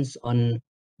functions on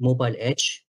mobile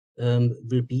edge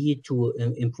will be to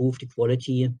improve the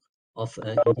quality of,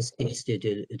 in this case,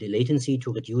 the latency,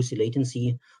 to reduce the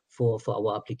latency for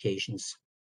our applications.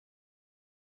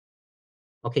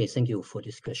 Okay, thank you for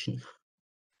this question.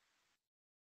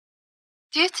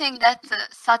 Do you think that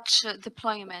such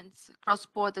deployments,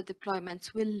 cross-border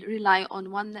deployments, will rely on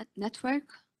one network?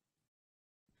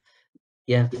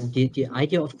 Yeah, the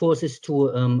idea, of course, is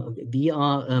to we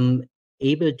are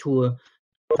able to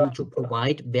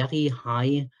provide very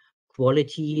high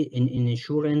quality in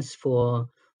assurance for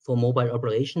mobile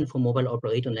operation, for mobile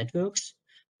operator networks.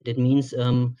 That means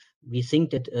we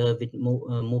think that with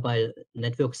mobile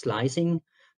network slicing,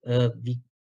 we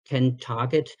can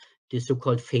target the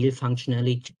so-called fail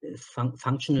functionality,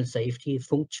 functional safety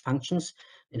functions,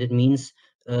 and it means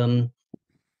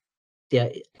there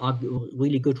are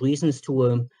really good reasons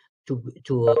to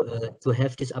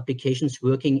have these applications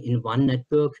working in one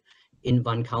network in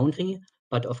one country,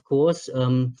 but of course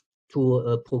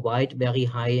to provide very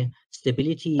high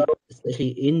stability, especially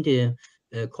in the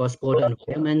cross-border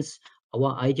environments.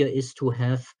 Our idea is to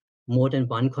have more than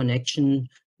one connection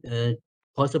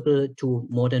possible to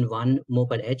more than one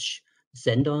mobile edge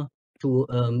sender to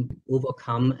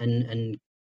overcome a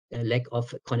lack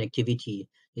of connectivity.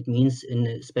 It means,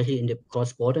 especially in the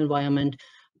cross-border environment,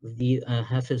 we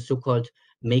have a so-called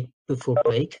make before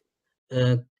break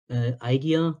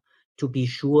idea to be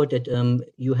sure that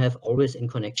you have always in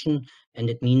connection, and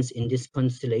it means in this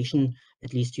constellation,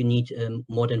 at least you need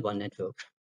more than one network.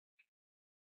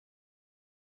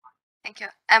 Thank you.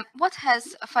 What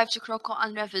has 5G Croco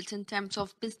unraveled in terms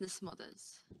of business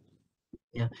models?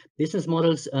 Yeah, business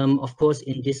models, of course,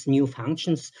 in these new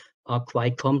functions are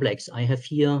quite complex. I have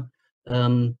here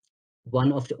one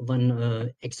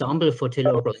example for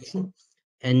teleoperation,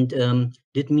 and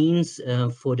that means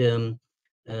for the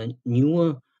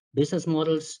newer business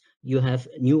models, you have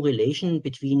new relation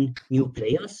between new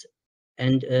players,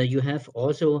 and you have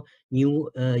also new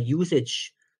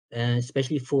usage,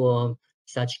 especially for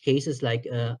such cases like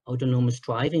autonomous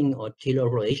driving or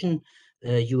teleoperation.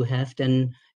 You have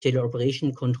then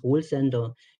teleoperation control center,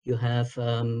 you have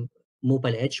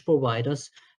mobile edge providers,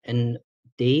 and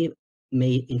they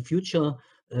may in future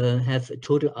have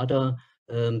total other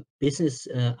business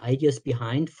ideas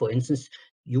behind. For instance,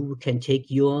 you can take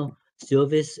your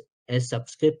service as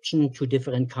subscription to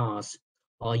different cars,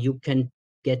 or you can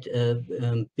get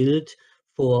billed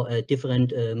for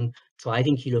different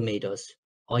driving kilometers,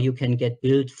 or you can get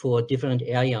billed for different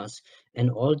areas. And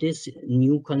all these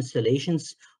new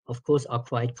constellations, of course, are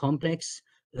quite complex,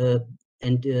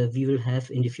 and we will have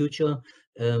in the future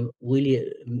really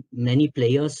many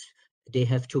players. They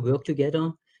have to work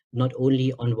together, not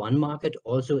only on one market,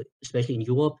 also especially in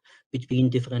Europe, between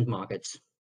different markets.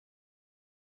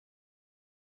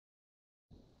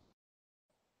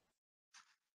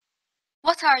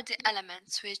 What are the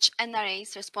elements which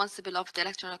NRAs responsible of the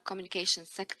electronic communications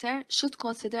sector should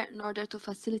consider in order to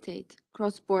facilitate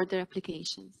cross-border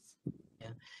applications?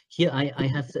 Yeah. Here I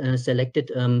have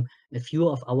selected a few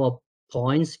of our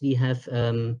points we have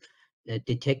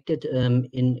detected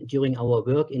during our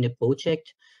work in the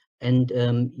project. And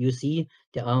you see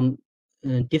there are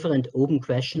different open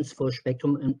questions for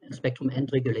spectrum and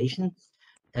regulation.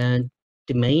 And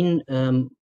the main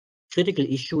critical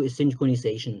issue is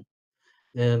synchronization.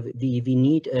 We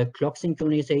need a clock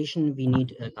synchronization, we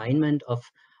need alignment of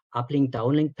uplink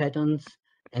downlink patterns,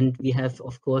 and we have,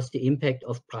 of course, the impact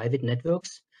of private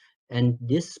networks. And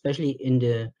this, especially in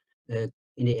the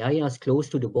areas close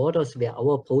to the borders where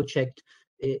our project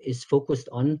is focused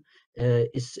on,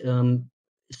 is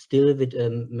still with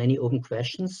many open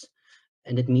questions.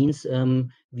 And it means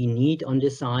we need on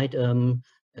this side,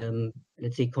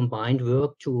 let's say, combined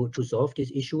work to solve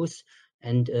these issues.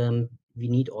 And we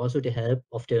need also the help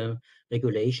of the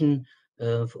regulation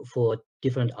for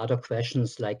different other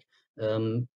questions like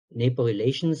neighbor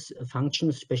relations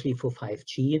functions, especially for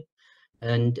 5G.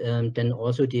 And then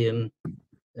also the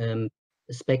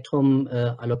spectrum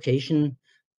allocation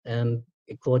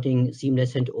according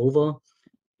seamless handover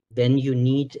when you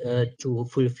need to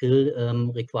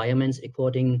fulfill requirements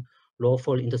according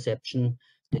lawful interception.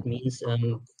 That means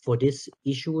for these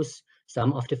issues,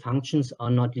 some of the functions are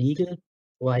not legal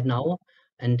right now,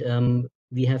 and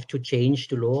we have to change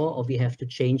the law, or we have to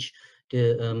change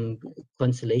the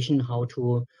constellation, how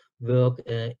to work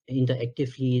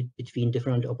interactively between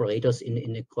different operators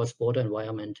in a cross-border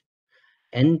environment.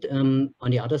 And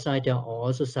on the other side, there are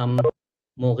also some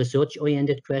more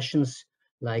research-oriented questions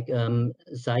like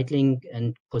cycling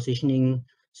and positioning,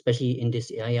 especially in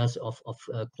these areas of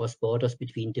cross borders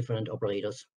between different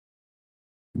operators.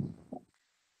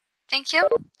 Thank you.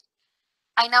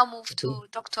 I now move to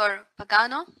Dr.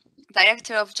 Pagano,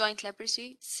 Director of Joint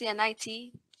Laboratory,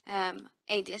 CNIT,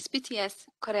 ADS-BTS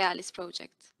Coriolis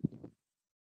project.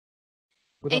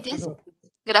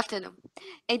 Good afternoon.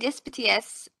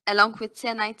 ADS-BTS, along with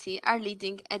CNIT, are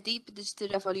leading a deep digital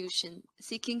revolution,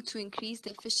 seeking to increase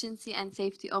the efficiency and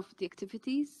safety of the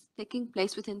activities taking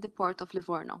place within the port of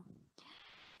Livorno.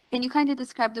 Can you kindly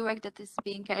describe the work that is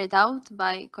being carried out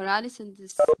by Coriolis in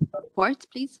this port,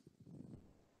 please?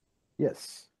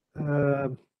 Yes.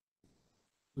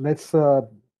 Let's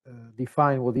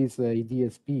define what is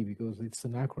ADS-B, because it's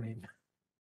an acronym.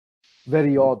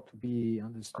 Very odd to be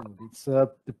understood. It's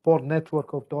the Port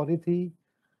Network Authority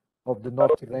of the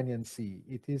North Tyrrhenian Sea.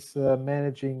 It is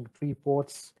managing 3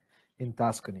 ports in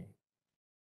Tuscany.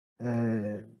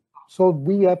 So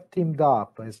we have teamed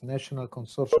up as National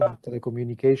Consortium of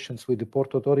Telecommunications with the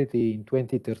Port Authority in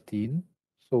 2013,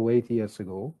 so 8 years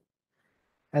ago.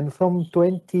 And from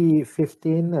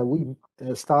 2015, we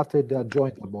started a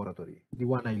joint laboratory, the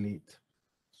one I lead.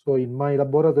 So in my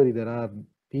laboratory, there are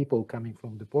people coming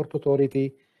from the Port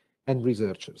Authority and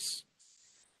researchers.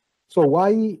 So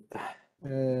why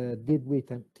did we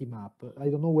team up? I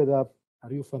don't know whether,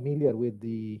 are you familiar with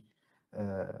the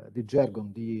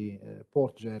jargon, the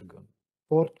port jargon,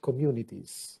 port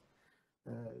communities.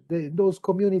 Those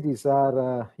communities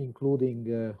are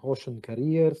including ocean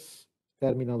carriers,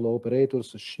 terminal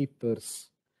operators, shippers,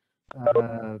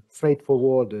 freight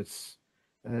forwarders,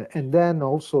 and then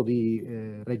also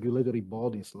the regulatory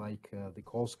bodies like the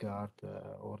Coast Guard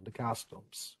or the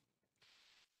customs.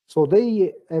 So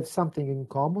they have something in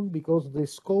common because the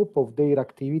scope of their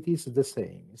activities is the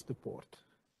same, it's the port.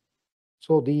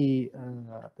 So the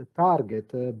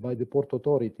target by the Port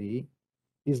Authority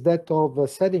is that of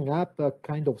setting up a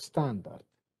kind of standard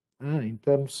in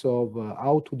terms of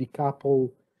how to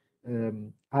decouple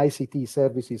ICT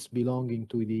services belonging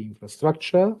to the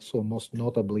infrastructure, so most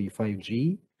notably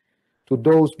 5G, to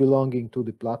those belonging to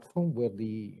the platform where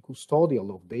the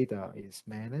custodial of data is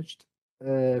managed,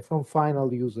 from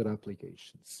final user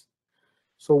applications.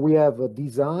 So we have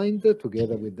designed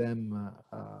together with them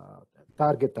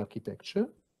target architecture,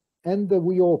 and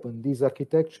we open this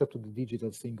architecture to the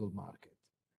digital single market.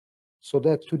 So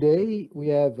that today we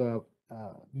have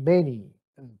many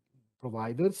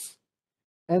providers,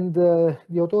 and the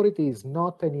authority is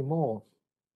not anymore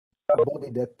a body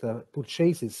that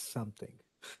purchases something.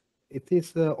 It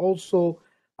is also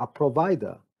a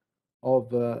provider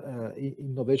of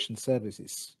innovation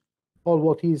services, all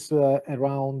what is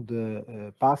around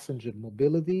passenger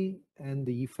mobility and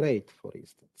the e-freight, for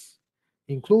instance,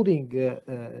 including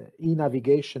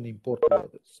e-navigation in port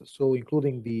waters, so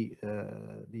including the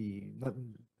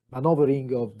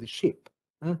maneuvering of the ship,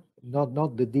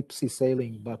 not the deep sea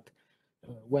sailing, but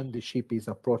when the ship is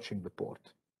approaching the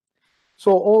port.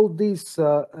 So all these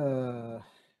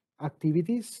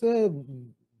activities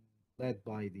led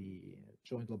by the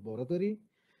joint laboratory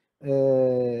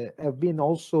have been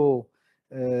also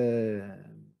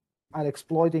are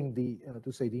exploiting the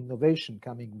the innovation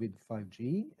coming with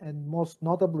 5G, and most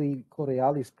notably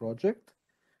Coriolis project.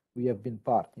 We have been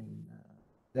part in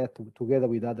that together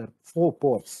with other 4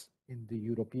 ports in the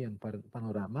European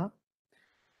panorama.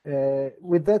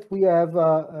 With that, we have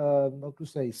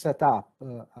set up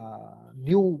a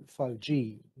new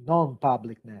 5G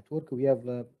non-public network. We have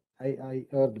I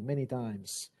heard many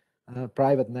times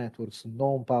private networks,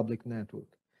 non-public network.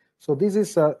 So this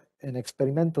is an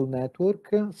experimental network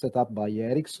set up by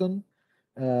Ericsson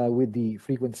with the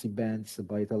frequency bands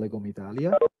by Telecom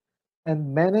Italia,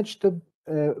 and managed to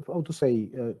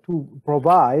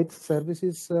provide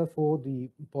services for the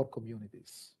port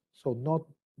communities. So not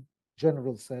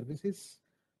general services.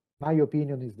 My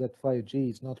opinion is that 5G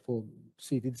is not for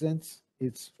citizens,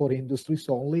 it's for industries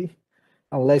only.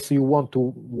 Unless you want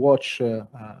to watch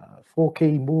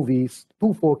 4K movies,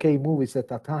 2 4K movies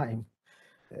at a time,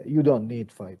 you don't need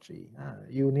 5G.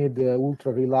 You need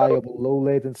ultra reliable, low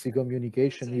latency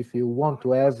communication if you want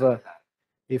to have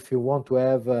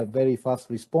a very fast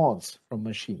response from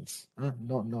machines,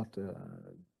 not to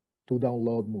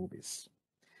download movies.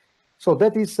 So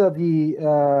that is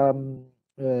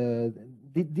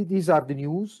these are the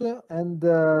news, and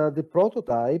the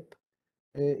prototype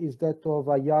is that of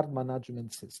a yard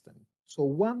management system. So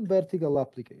one vertical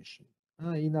application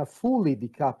in a fully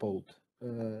decoupled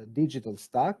digital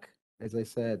stack, as I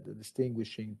said,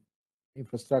 distinguishing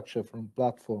infrastructure from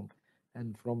platform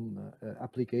and from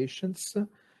applications.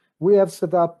 We have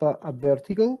set up a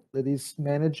vertical that is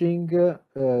managing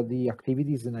the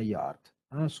activities in a yard.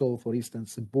 So, for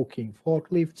instance, booking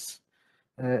forklifts,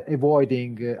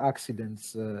 avoiding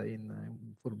accidents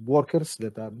for workers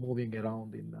that are moving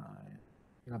around in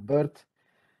a berth,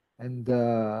 and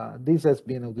this has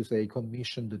been, how to say,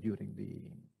 commissioned during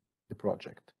the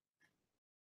project.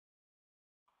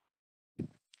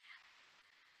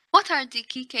 What are the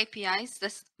key KPIs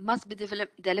that must be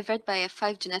delivered by a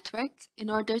 5G network in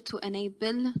order to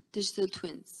enable digital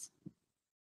twins?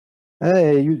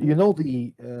 You know,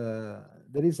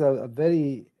 there is a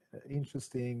very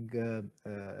interesting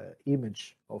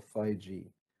image of 5G.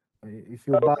 If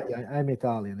you buy, I'm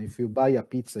Italian, if you buy a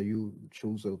pizza, you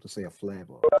choose, how to say, a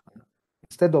flavor.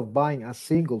 Instead of buying a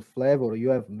single flavor, you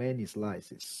have many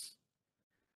slices.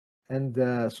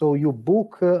 And so you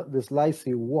book the slice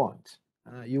you want.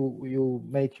 You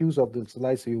make use of the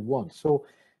slice you want. So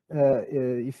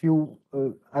if you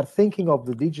are thinking of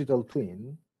the digital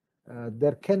twin,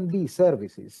 there can be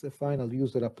services, final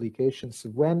user applications,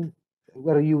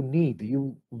 where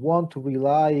you want to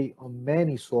rely on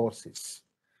many sources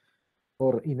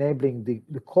for enabling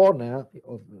the corner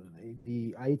of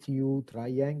the ITU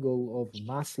triangle of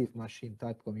massive machine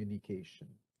type communication.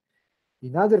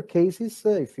 In other cases,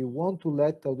 if you want to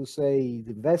let, how to say,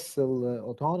 the vessel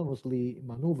autonomously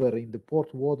maneuver in the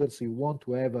port waters, you want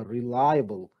to have a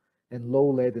reliable and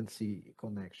low latency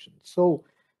connection. So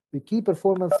the key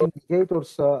performance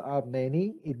indicators are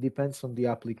many. It depends on the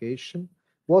application.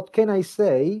 What can I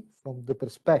say from the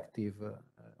perspective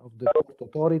of the port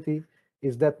authority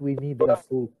is that we need a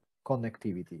full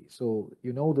connectivity. So,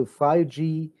 you know, the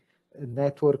 5G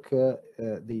network,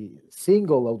 the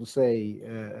single, how to say,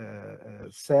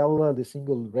 cell, the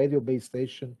single radio base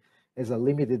station has a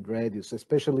limited radius,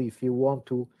 especially if you want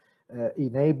to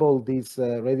enable this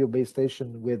radio base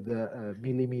station with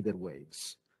millimeter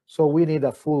waves. So we need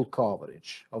a full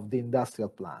coverage of the industrial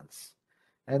plants.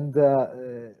 And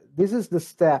this is the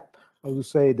step, I would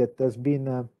say, that has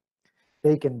been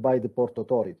taken by the Port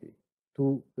Authority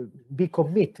to be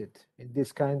committed in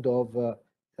this kind of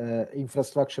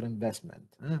infrastructure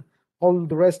investment. All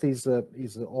the rest is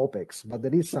OPEX, but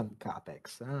there is some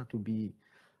CAPEX to be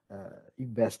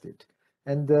invested.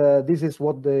 And this is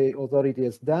what the authority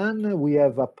has done. We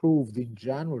have approved in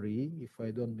January, if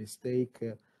I don't mistake,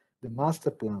 the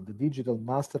master plan, the digital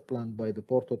master plan by the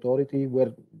Port Authority,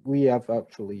 where we have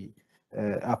actually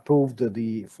approved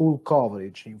the full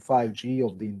coverage in 5G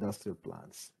of the industrial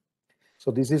plants.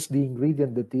 So this is the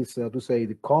ingredient that is, to say,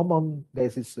 the common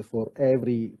basis for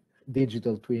every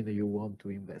digital twin you want to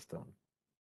invest on.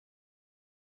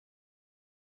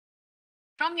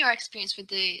 From your experience with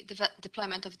the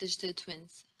deployment of digital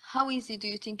twins, how easy do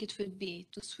you think it would be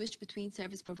to switch between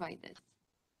service providers?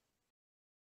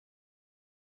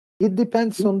 It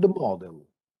depends on the model.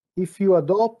 If you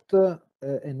adopt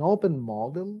an open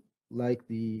model, like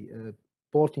the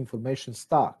port information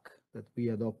stack that we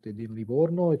adopted in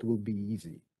Livorno, it will be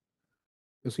easy.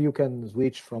 Because you can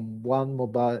switch from one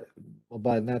mobile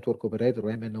network operator,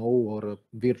 MNO, or a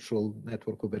virtual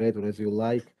network operator, as you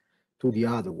like, to the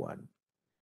other one.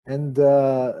 And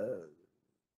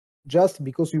just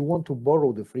because you want to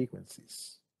borrow the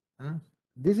frequencies.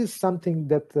 This is something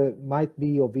that might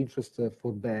be of interest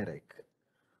for berec.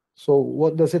 So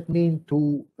what does it mean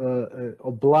to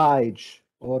oblige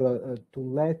or to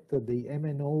let the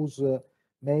MNOs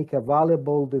make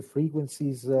available the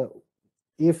frequencies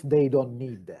if they don't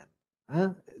need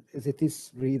them, as it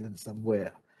is written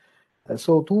somewhere.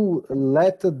 So to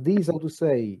let these, how to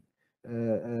say,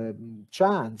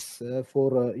 chance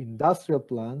for industrial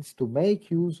plants to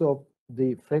make use of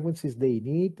the frequencies they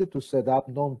need to set up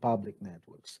non-public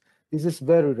networks. This is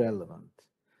very relevant.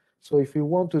 So if you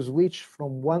want to switch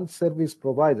from one service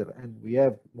provider, and we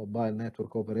have mobile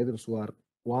network operators who are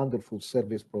wonderful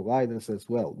service providers as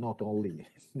well, not only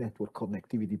network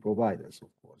connectivity providers, of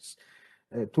course,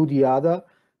 to the other,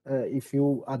 if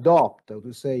you adopt,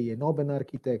 to say, an open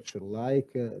architecture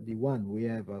like the one we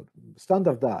have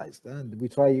standardized, and we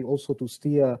try also to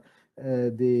steer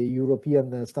the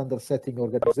European standard setting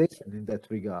organization in that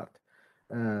regard,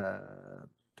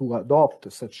 to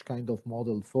adopt such kind of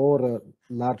model for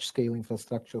large-scale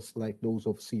infrastructures like those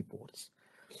of seaports.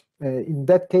 In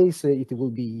that case, it will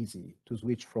be easy to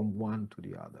switch from one to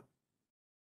the other.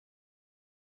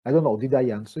 I don't know, did I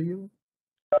answer you?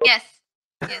 Yes,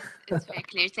 yes, it's very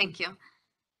clear. Thank you.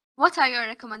 What are your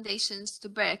recommendations to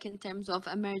berec in terms of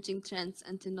emerging trends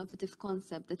and innovative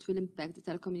concepts that will impact the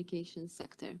telecommunications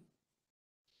sector,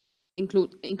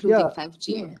 including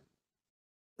 5G?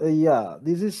 Yeah,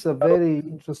 this is a very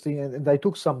interesting, and I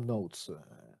took some notes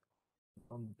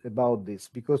about this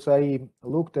because I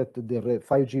looked at the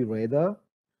 5G radar,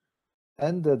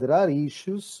 and there are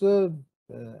issues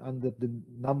under the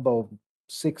number of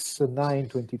 6, 9,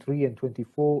 23, and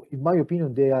 24. In my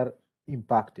opinion, they are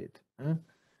impacted.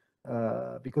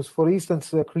 Because, for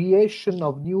instance, the creation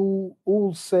of new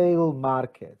wholesale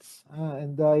markets,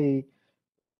 and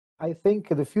I think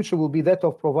the future will be that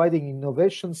of providing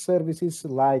innovation services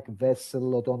like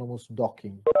vessel autonomous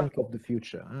docking. Think of the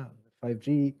future.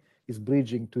 5G is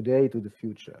bridging today to the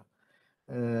future.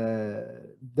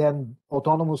 Then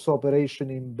autonomous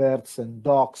operation in berths and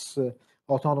docks,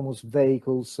 autonomous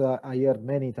vehicles. I heard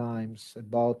many times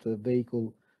about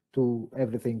vehicle to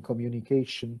everything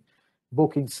communication,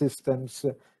 booking systems.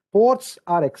 Ports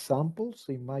are examples,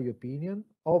 in my opinion,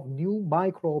 of new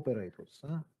micro operators.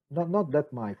 Not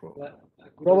that micro.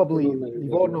 Probably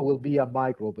Livorno will be a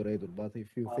micro operator, but if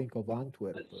you think of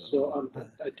Antwerp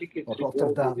or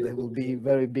Rotterdam, they will be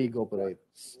very big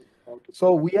operators.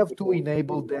 So we have to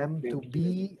enable them to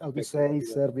be, how to say,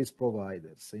 service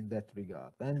providers in that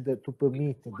regard, and to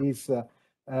permit this,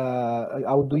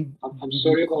 how do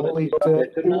we call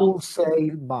it,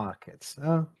 wholesale markets,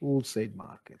 wholesale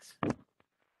markets.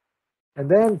 And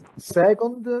then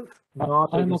second,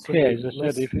 I'm okay. As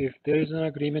I said, if there is an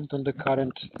agreement on the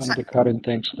current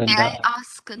things, then may I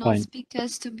ask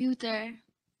non-speakers to mute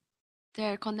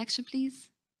their connection, please?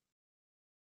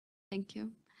 Thank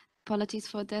you. Apologies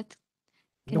for that.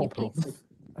 Can you please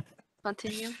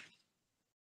continue?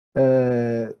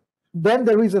 Then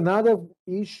there is another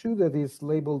issue that is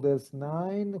labeled as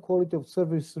 9, quality of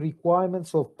service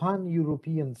requirements of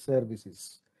pan-European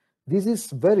services. This is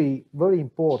very, very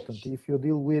important if you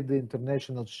deal with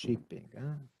international shipping.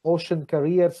 Ocean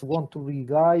carriers want to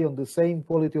rely on the same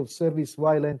quality of service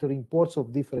while entering ports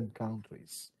of different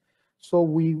countries. So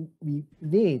we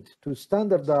need to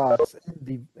standardize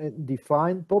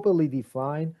and properly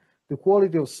define the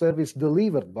quality of service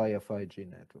delivered by a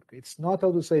 5G network. It's not,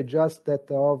 how to say, just that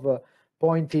of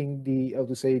pointing the, how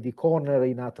to say, the corner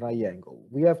in a triangle.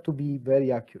 We have to be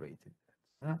very accurate in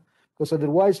that, because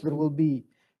otherwise there will be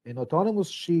an autonomous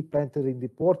ship entering the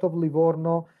port of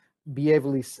Livorno,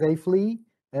 behaving safely,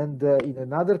 and in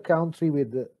another country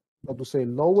with, how to say,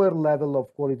 lower level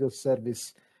of quality of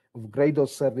service, of grade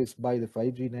of service by the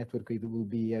 5G network, it will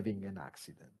be having an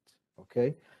accident.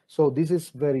 Okay, so this is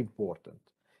very important.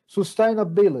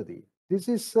 Sustainability. This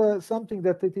is something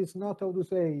that it is not, how to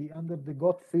say, under the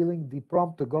gut feeling, the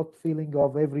prompt gut feeling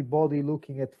of everybody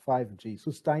looking at 5G,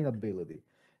 sustainability.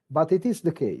 But it is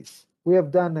the case. We have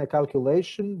done a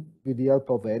calculation with the help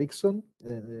of Ericsson.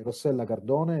 Rossella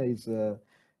Gardone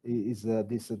is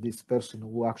this person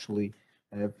who actually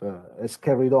has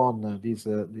carried on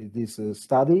this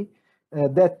study,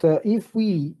 that if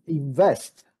we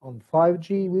invest on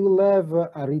 5G, we will have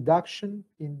a reduction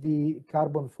in the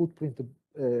carbon footprint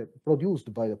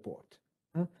produced by the port,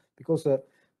 because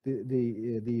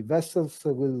the vessels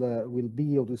will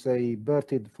be, how to say,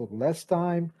 berthed for less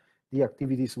time. The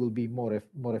activities will be more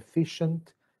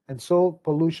efficient, and so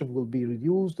pollution will be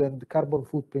reduced and the carbon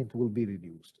footprint will be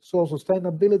reduced. So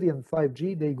sustainability and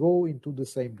 5G, they go into the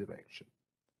same direction.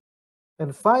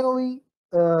 And finally,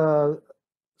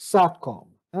 SATCOM.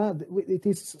 It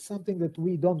is something that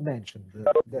we don't mention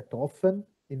that often.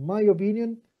 In my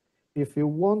opinion, if you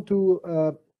want to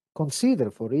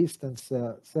consider, for instance,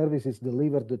 services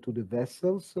delivered to the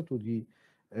vessels, to the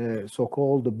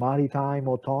so-called maritime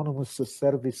autonomous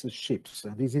service ships,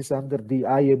 and this is under the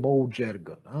IMO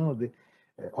jargon, the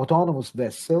autonomous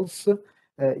vessels,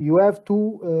 you have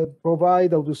to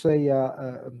provide, how to say,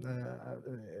 a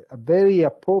very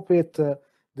appropriate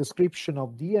description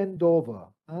of the handover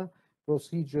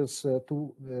procedures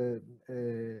to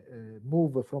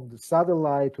move from the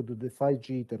satellite to the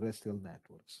 5G terrestrial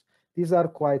networks. These are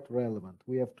quite relevant.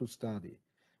 We have to study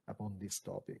upon this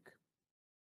topic.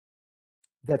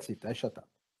 That's it. I shut up.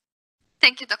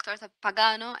 Thank you, Dr.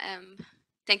 Pagano.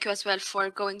 Thank you as well for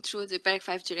going through the berec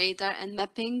 5G radar and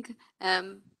mapping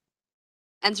and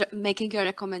making your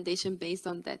recommendation based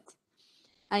on that.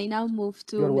 I now move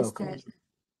to Mr.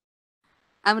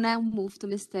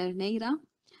 Neira,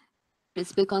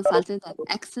 Principal Consultant at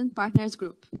Accent Partners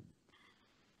Group.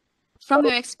 From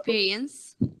your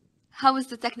experience, how is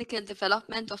the technical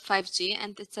development of 5G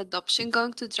and its adoption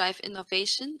going to drive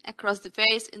innovation across the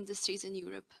various industries in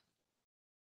Europe?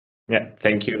 Yeah,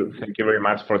 thank you. Thank you very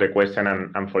much for the question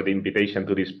and for the invitation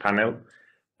to this panel.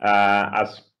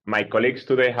 As my colleagues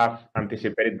today have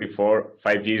anticipated before,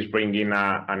 5G is bringing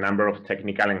a number of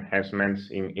technical enhancements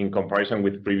in comparison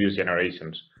with previous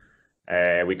generations.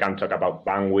 We can talk about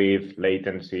bandwidth,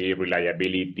 latency,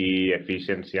 reliability,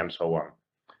 efficiency, and so on.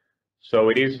 So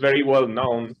it is very well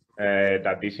known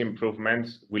that these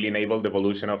improvements will enable the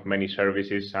evolution of many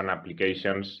services and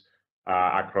applications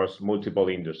across multiple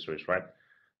industries, right?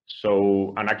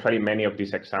 So, and actually many of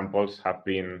these examples have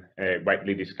been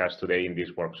widely discussed today in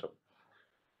this workshop.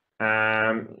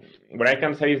 What I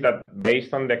can say is that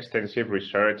based on the extensive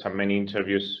research and many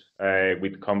interviews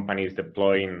with companies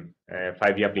deploying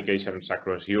 5G applications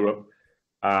across Europe,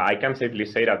 I can safely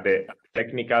say that the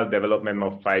technical development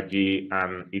of 5G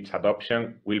and its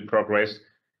adoption will progress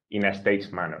in a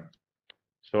staged manner.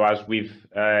 So as with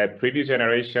previous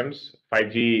generations,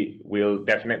 5G will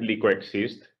definitely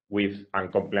coexist with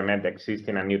and complement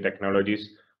existing and new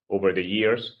technologies over the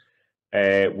years,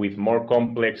 with more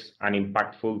complex and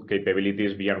impactful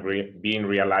capabilities being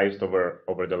realized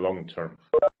over the long term.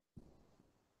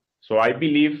 So I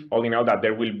believe, all in all, that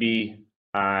there will be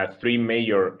three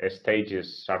major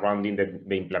stages surrounding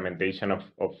the implementation of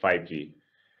 5G.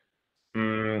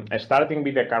 Starting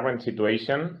with the current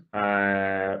situation,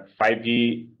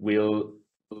 5G will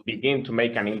begin to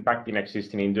make an impact in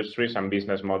existing industries and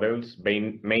business models,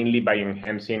 mainly by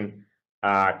enhancing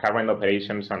current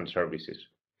operations and services.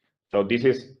 So this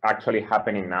is actually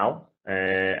happening now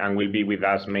and will be with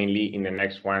us mainly in the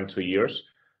next 1-2 years,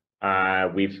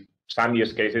 with some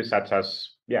use cases such as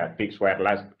fixed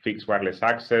wireless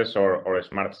access or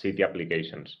smart city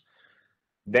applications.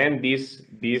 Then this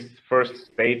first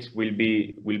stage will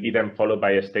be then followed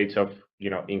by a stage of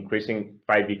increasing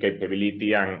 5G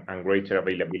capability and greater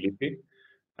availability,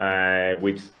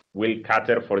 which will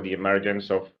cater for the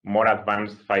emergence of more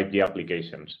advanced 5G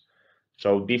applications.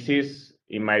 So this is,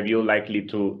 in my view, likely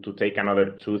to take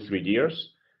another 2-3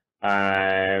 years,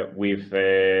 with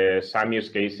some use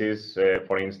cases,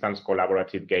 for instance,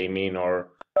 collaborative gaming or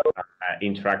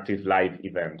interactive live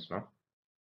events. No?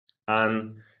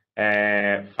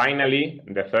 And finally,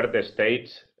 the third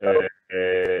stage,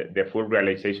 the full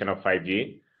realization of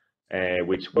 5G,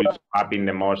 which will have been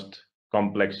the most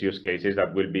complex use cases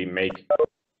that will be make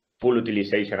full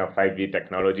utilization of 5G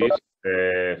technologies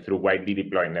through widely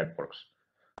deployed networks.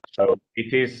 So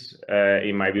it is,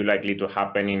 in my view, likely to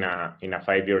happen in a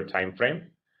 5-year time frame,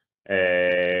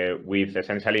 with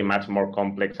essentially much more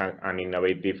complex and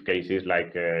innovative cases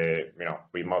like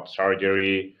remote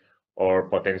surgery or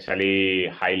potentially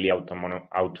highly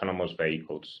autonomous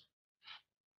vehicles.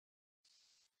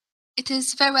 It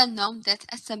is very well known that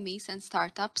SMEs and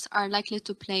startups are likely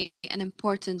to play an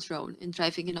important role in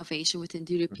driving innovation within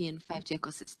the European 5G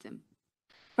ecosystem.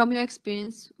 From your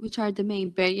experience, which are the main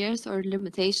barriers or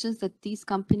limitations that these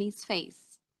companies face?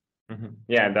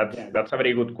 Yeah, that's a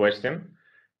very good question.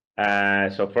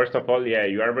 So first of all, yeah,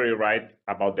 you are very right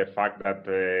about the fact that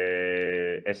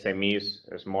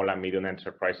SMEs, small and medium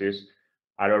enterprises,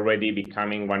 are already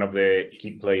becoming one of the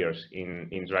key players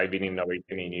in driving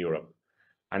innovation in Europe.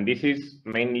 And this is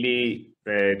mainly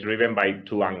driven by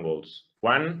two angles.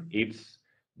 One, it's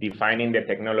defining the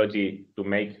technology to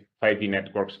make 5G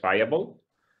networks viable.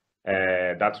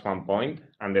 That's one point.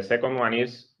 And the second one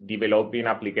is developing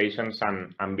applications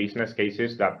and business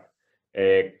cases that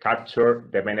capture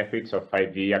the benefits of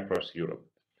 5G across Europe.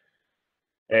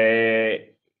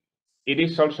 It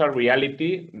is also a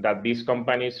reality that these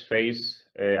companies face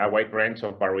a wide range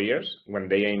of barriers when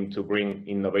they aim to bring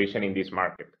innovation in this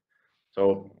market.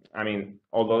 So, I mean,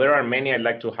 although there are many, I'd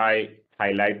like to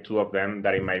highlight two of them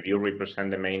that in my view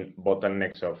represent the main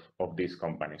bottlenecks of these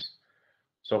companies.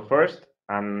 So first,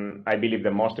 and I believe the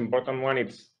most important one,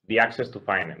 it's the access to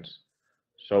finance.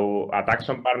 So at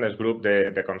Action Partners Group,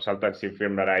 the consultancy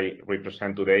firm that I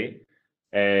represent today,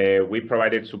 we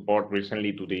provided support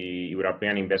recently to the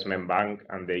European Investment Bank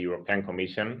and the European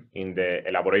Commission in the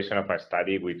elaboration of a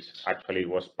study, which actually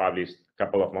was published a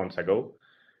couple of months ago,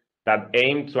 that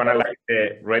aimed to analyze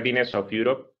the readiness of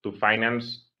Europe to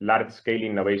finance large-scale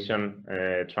innovation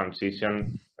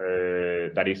transition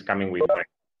that is coming with it.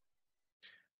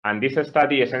 And this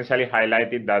study essentially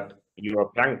highlighted that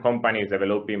European companies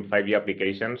developing 5G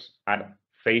applications are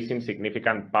facing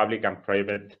significant public and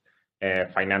private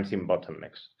financing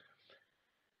bottlenecks.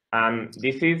 And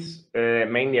this is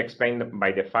mainly explained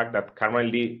by the fact that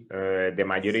currently the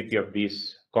majority of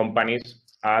these companies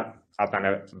are at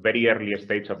a very early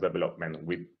stage of development,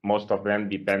 with most of them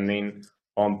depending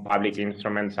on public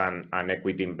instruments and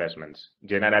equity investments,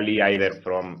 generally either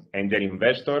from angel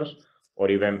investors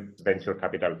or even venture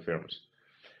capital firms.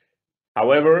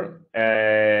 However,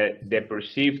 the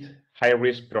perceived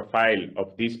high-risk profile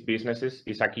of these businesses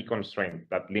is a key constraint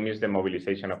that limits the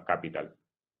mobilization of capital.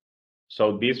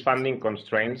 So these funding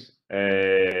constraints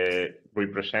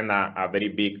represent a very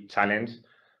big challenge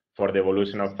for the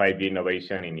evolution of 5G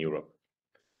innovation in Europe.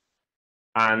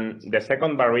 And the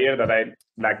second barrier that I'd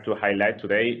like to highlight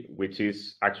today, which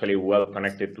is actually well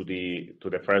connected to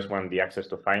the first one, the access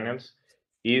to finance,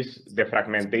 is the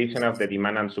fragmentation of the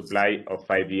demand and supply of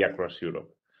 5G across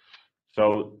Europe.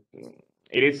 So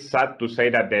it is sad to say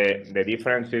that the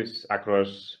differences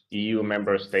across EU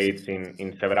member states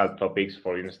in several topics,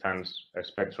 for instance,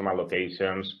 spectrum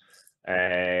allocations,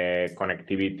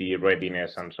 connectivity,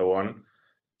 readiness, and so on,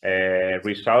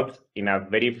 result in a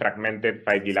very fragmented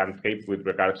 5G landscape with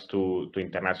regards to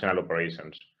international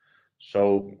operations.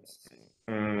 So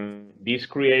this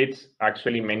creates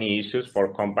actually many issues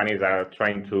for companies that are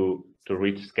trying to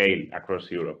reach scale across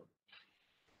Europe.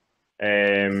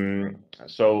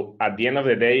 So at the end of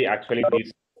the day, actually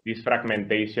this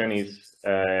fragmentation is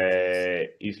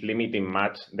limiting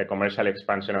much the commercial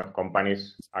expansion of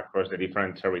companies across the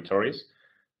different territories,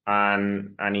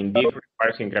 and indeed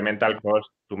requires incremental costs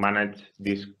to manage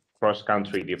these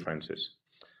cross-country differences.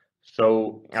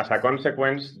 So as a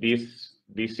consequence, this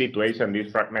situation,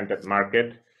 this fragmented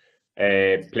market,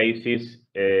 places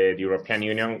the European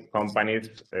Union companies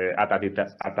at a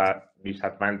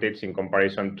disadvantage in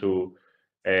comparison to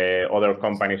other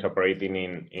companies operating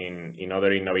in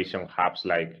other innovation hubs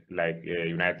like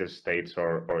United States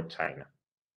or China.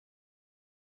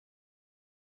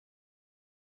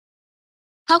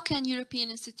 How can European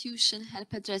institutions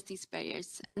help address these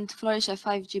barriers and flourish a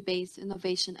 5G-based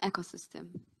innovation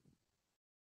ecosystem?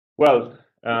 Well,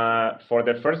 for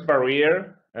the first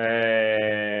barrier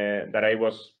that I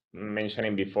was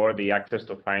mentioning before, the access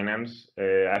to finance,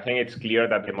 I think it's clear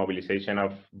that the mobilization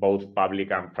of both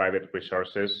public and private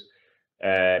resources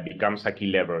becomes a key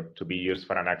lever to be used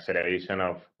for an acceleration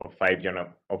of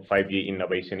 5G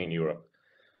innovation in Europe.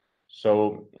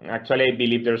 So actually, I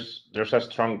believe there's a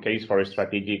strong case for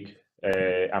strategic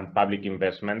and public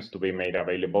investments to be made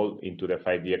available into the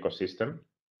 5G ecosystem,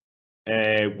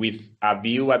 with a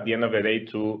view at the end of the day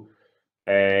to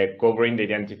covering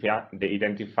the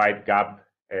identified gap,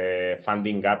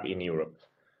 funding gap in Europe.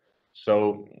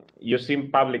 So using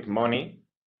public money,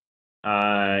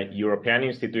 European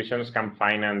institutions can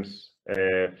finance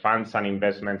funds and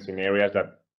investments in areas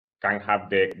that can have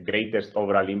the greatest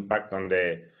overall impact on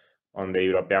the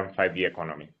European 5G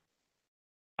economy.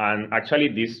 And actually,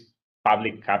 this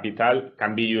public capital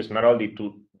can be used not only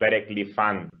to directly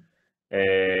fund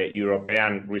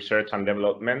European research and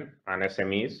development and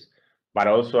SMEs, but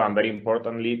also, and very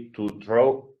importantly, to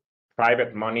draw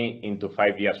private money into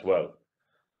 5G as well,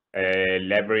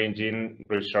 leveraging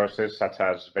resources such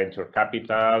as venture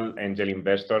capital, angel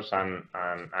investors,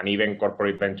 and even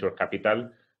corporate venture capital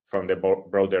from the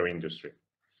broader industry.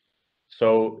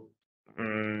 So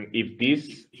if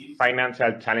these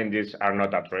financial challenges are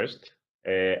not addressed,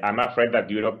 I'm afraid that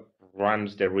Europe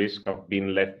runs the risk of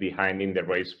being left behind in the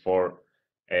race for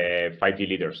 5G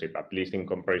leadership, at least in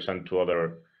comparison to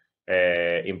other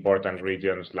important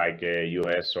regions like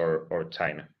US or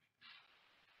China.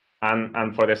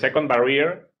 And for the second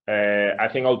barrier, I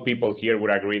think all people here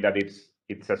would agree that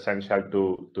it's essential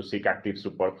to seek active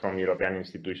support from European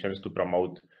institutions to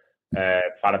promote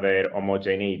further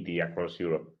homogeneity across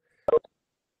Europe.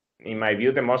 In my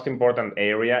view, the most important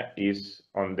area is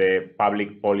on the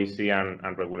public policy and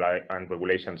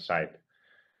regulation side.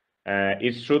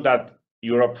 It's true that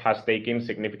Europe has taken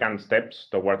significant steps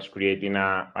towards creating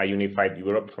a unified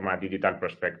Europe from a digital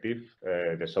perspective,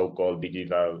 the so-called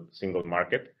digital single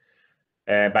market.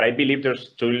 But I believe there is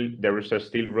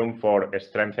still room for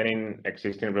strengthening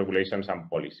existing regulations and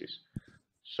policies.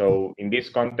 So in this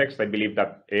context, I believe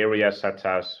that areas such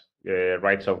as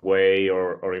rights of way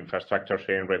or infrastructure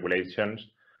sharing regulations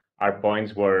are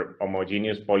points where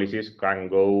homogeneous policies can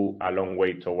go a long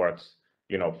way towards,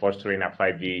 fostering a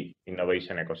 5G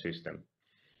innovation ecosystem.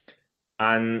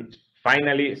 And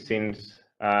finally, since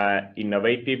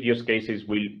innovative use cases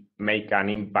will make an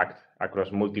impact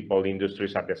across multiple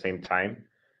industries at the same time,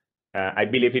 I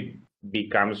believe it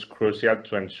becomes crucial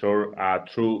to ensure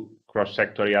true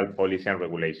cross-sectorial policy and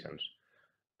regulations.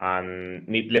 And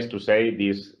needless to say,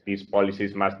 these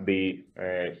policies must be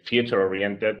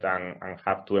future-oriented and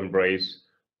have to embrace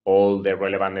all the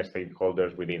relevant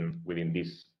stakeholders within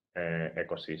this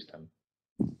ecosystem.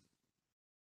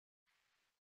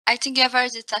 I think you've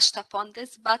already touched upon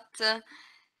this, but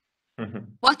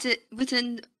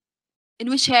in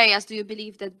which areas do you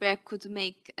believe that BEREC could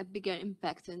make a bigger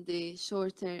impact in the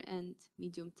shorter and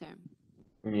medium term?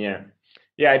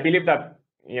 Yeah, I believe that,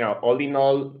 all in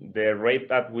all, the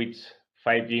rate at which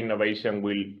 5G innovation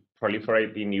will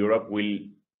proliferate in Europe will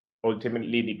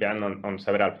ultimately depend on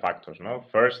several factors. No?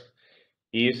 First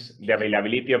is the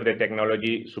availability of the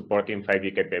technology supporting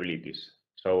 5G capabilities.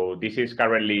 So this is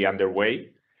currently underway,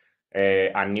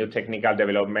 and new technical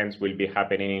developments will be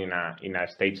happening in a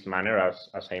staged manner,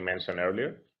 as I mentioned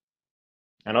earlier.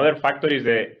 Another factor is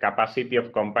the capacity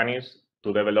of companies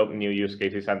to develop new use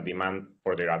cases and demand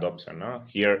for their adoption. No?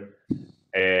 Here,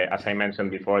 as I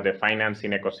mentioned before, the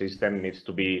financing ecosystem needs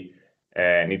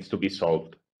to be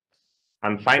solved.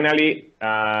 And finally,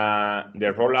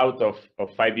 the rollout of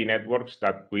 5G networks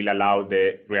that will allow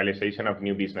the realization of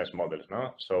new business models.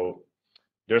 No? So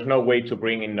there's no way to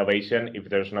bring innovation if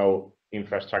there's no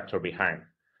infrastructure behind.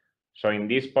 So in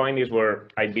this point is where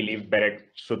I believe BEREC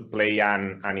should play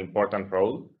an important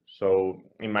role. So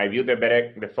in my view,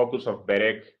 the focus of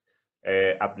BEREC,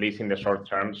 at least in the short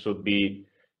term, should be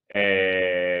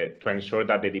to ensure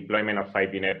that the deployment of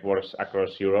 5G networks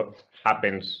across Europe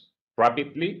happens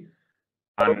rapidly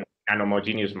and in an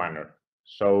homogeneous manner.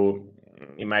 So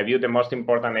in my view, the most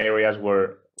important areas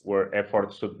where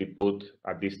efforts should be put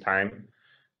at this time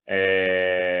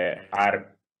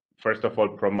are, first of all,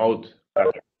 promote that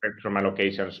spectrum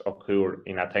allocations occur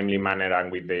in a timely manner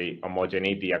and with the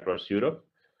homogeneity across Europe.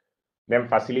 Then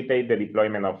facilitate the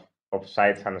deployment of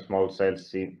sites and small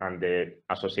cells and the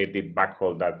associated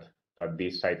backhaul that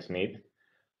these sites need.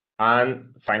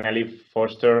 And finally,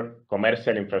 foster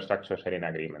commercial infrastructure sharing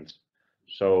agreements.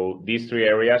 So these three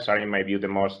areas are, in my view, the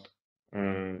most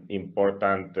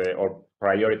important or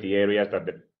priority areas that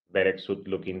the BEREC should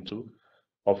look into,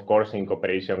 of course, in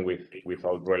cooperation with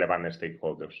all relevant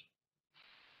stakeholders.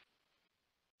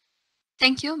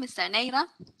 Thank you, Mr. Neira.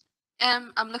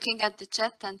 I'm looking at the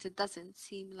chat and it doesn't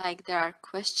seem like there are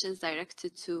questions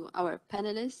directed to our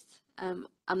panelists. I'm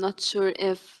not sure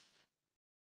if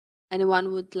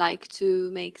anyone would like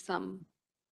to make some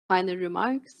final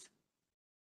remarks.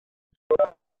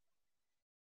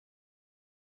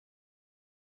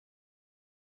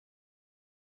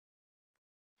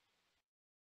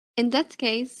 In that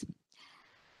case,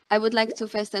 I would like to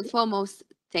first and foremost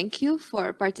thank you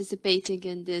for participating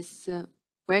in this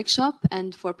workshop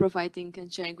and for providing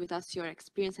and sharing with us your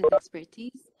experience and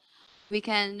expertise. We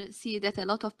can see that a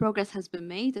lot of progress has been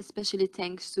made, especially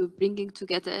thanks to bringing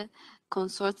together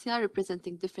consortia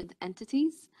representing different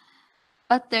entities.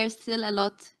 But there's still a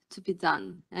lot to be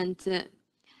done. And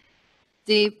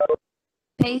the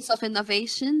pace of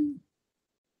innovation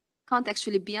can't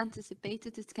actually be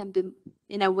anticipated. It can be,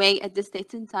 in a way, at this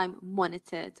state in time,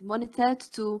 monitored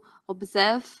to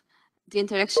observe the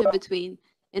interaction between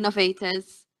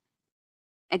innovators,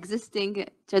 existing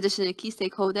traditional key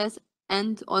stakeholders,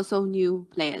 and also new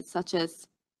players such as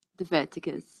the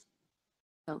verticals.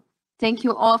 So thank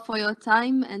you all for your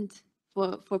time and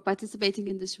for participating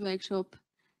in this workshop.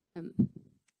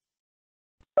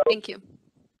 Thank you.